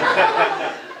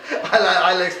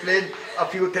 I'll explain a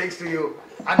few things to you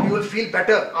and you will feel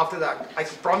better after that. I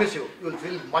promise you, you will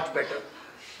feel much better.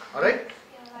 Alright?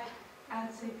 Yeah, like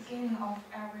at the beginning of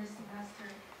every semester,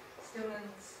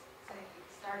 students, they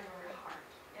start very hard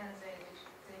and they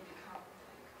become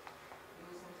like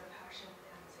losing the passion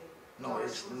and they No, start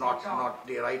it's losing not job.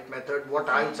 the right method. What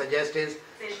I would suggest is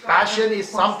They try passion to is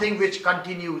force something it. which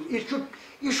continues.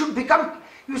 You should become,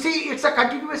 you see, it's a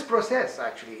continuous process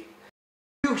actually.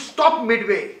 You stop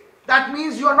midway. That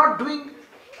means you are not doing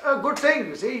a good thing.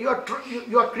 You see, you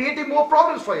are creating more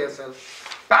problems for yourself.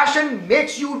 Passion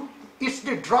makes you, it's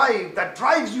the drive that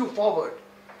drives you forward.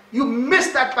 You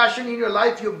miss that passion in your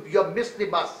life, you have missed the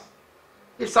bus.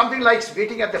 It's something like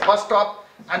waiting at the bus stop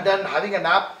and then having a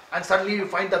nap and suddenly you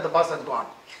find that the bus has gone.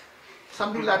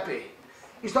 Something that way.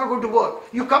 It's not going to work.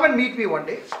 You come and meet me one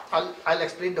day. I'll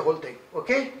explain the whole thing.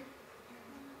 Okay?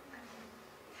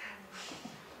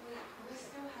 We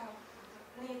still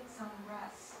need some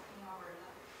rest in our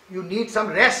life. You need some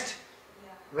rest.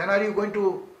 Yeah. When are you going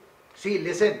to see?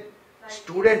 Listen, Like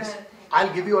students, you said,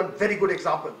 I'll give you a very good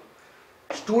example.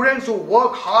 Students who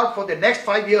work hard for the next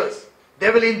 5 years, they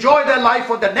will enjoy their life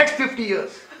for the next 50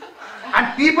 years.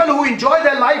 And people who enjoy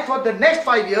their life for the next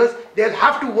 5 years, they'll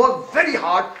have to work very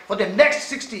hard for the next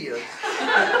 60 years.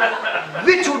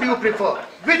 Which would you prefer?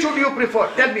 Which would you prefer?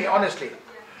 Tell me honestly.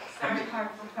 Study hard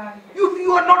for 5 years.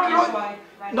 You are not, That's why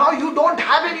right now you don't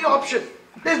have any option.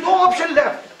 There's no option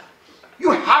left.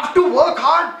 You have to work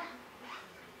hard.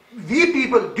 We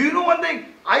people, do you know one thing?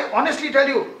 I honestly tell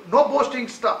you, no boasting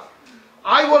stuff.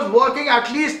 I was working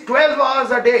at least 12 hours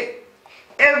a day,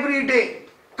 every day,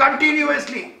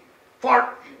 continuously,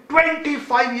 for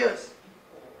 25 years.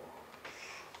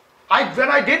 When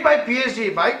I did my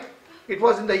PhD, Mike, it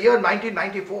was in the year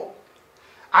 1994.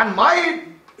 And my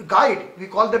guide, we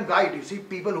call them guide, you see,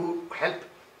 people who help.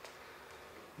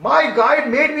 My guide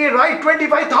made me write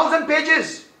 25,000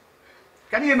 pages.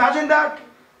 Can you imagine that?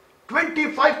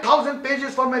 25,000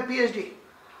 pages for my PhD.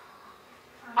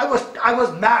 I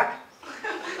was mad.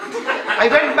 I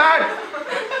went mad.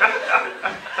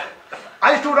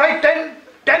 I used to write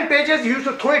 10 pages, he used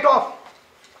to throw it off.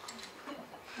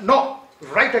 No,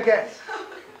 write again.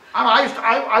 And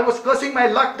I was cursing my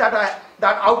luck that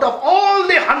out of all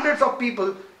the hundreds of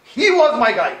people, he was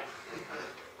my guy.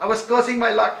 I was cursing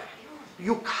my luck.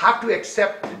 You have to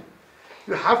accept.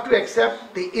 You have to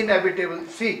accept the inevitable.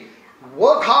 See,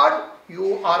 work hard,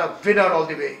 you are a winner all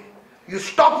the way. You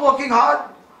stop working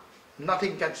hard,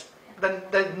 nothing can, then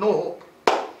there's no hope.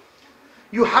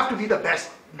 You have to be the best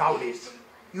nowadays.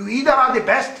 You either are the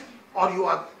best or you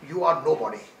are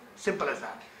nobody. Simple as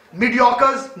that.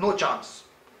 Mediocres, no chance.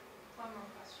 One more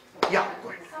question. Yeah, go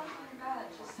ahead. Something bad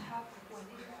just happened when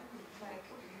like,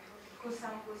 with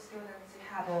some good students,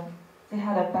 they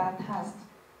had a bad test,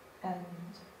 and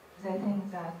they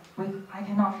think that I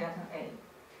cannot get an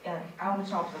A, and I want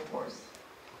to drop the course.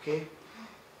 Okay.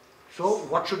 So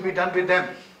what should be done with them?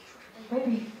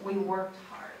 Maybe we worked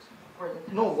hard for the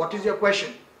test. No, what is your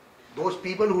question? Those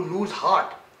people who lose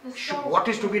heart, So, what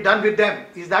is to be done with them?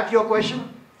 Is that your question?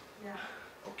 yeah,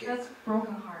 Okay. that's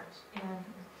broken heart, and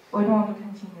we don't want to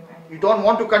continue anymore. You don't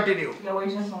want to continue. Yeah, we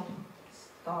just want to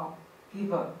stop,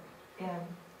 give up, and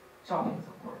dropping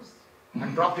the course.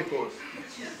 And drop the course.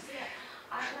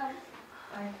 I have,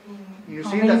 I've been You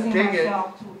see, the convincing thing is,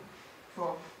 myself to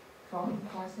dropping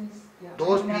courses. Yeah.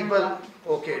 those I've never people, done.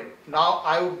 okay, now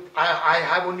I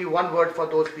have only one word for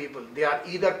those people. They are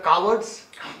either cowards,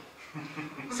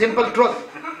 simple truth,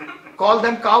 call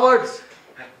them cowards.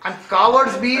 And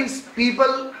cowards means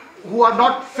people who are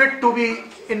not fit to be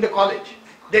in the college.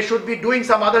 They should be doing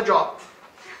some other job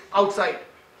outside.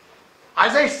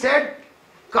 As I said,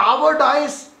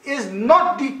 cowardice is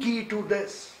not the key to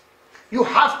this. You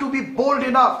have to be bold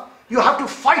enough. You have to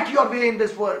fight your way in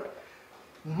this world.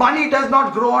 Money does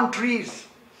not grow on trees.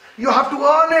 You have to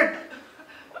earn it.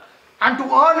 And to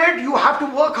earn it, you have to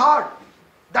work hard.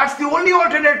 That's the only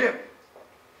alternative.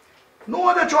 No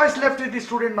other choice left with the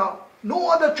student now.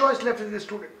 No other choice left with the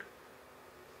student.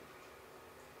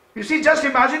 You see, just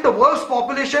imagine the world's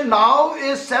population now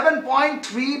is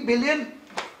 7.3 billion.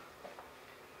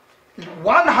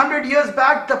 100 years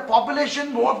back, the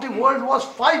population of the world was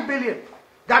 5 billion.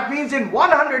 That means in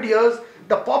 100 years,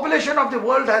 the population of the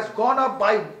world has gone up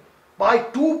by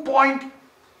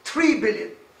 2.3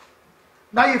 billion.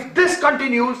 Now, if this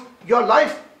continues, your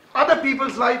life, other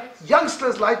people's life,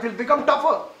 youngsters' life will become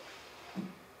tougher.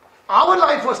 Our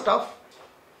life was tough.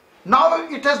 Now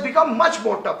it has become much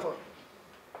more tougher.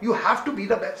 You have to be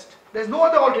the best. There's no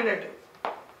other alternative.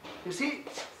 You see?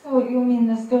 So you mean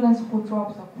the students who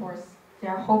drop the course, they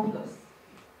are hopeless?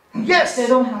 Yes. They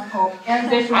don't have hope,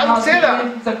 and they should I would not say be that.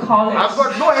 in the college. I've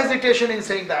got no hesitation in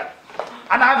saying that.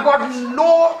 And I've got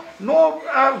no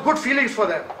good feelings for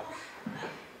them.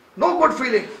 No good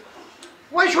feelings.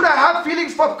 Why should I have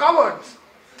feelings for cowards?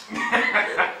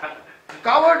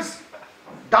 Cowards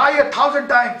die 1,000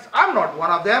 times. I'm not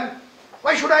one of them.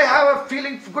 Why should I have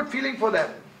a good feeling for them?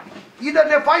 Either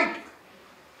they fight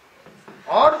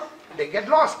or they get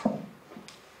lost.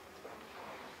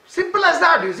 Simple as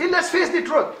that, you see. Let's face the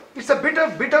truth. It's a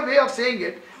bitter way of saying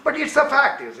it, but it's a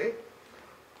fact, you see.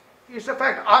 It's a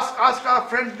fact. Ask our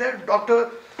friend there,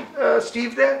 Dr.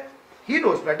 Steve there. He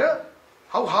knows better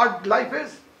how hard life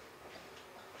is.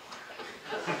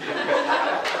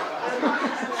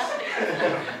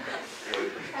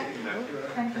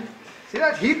 Thank you. See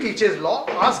that? He teaches law.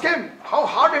 Ask him how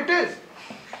hard it is.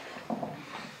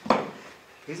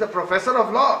 He's a professor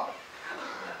of law.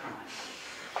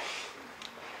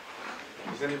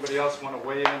 Does anybody else want to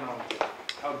weigh in on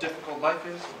how difficult life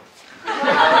is?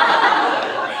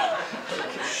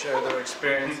 Share their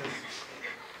experiences.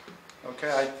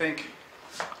 Okay, I think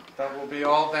that will be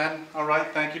all then. All right,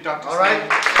 thank you, Dr. All right. Sinha.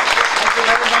 Thank you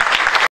very much.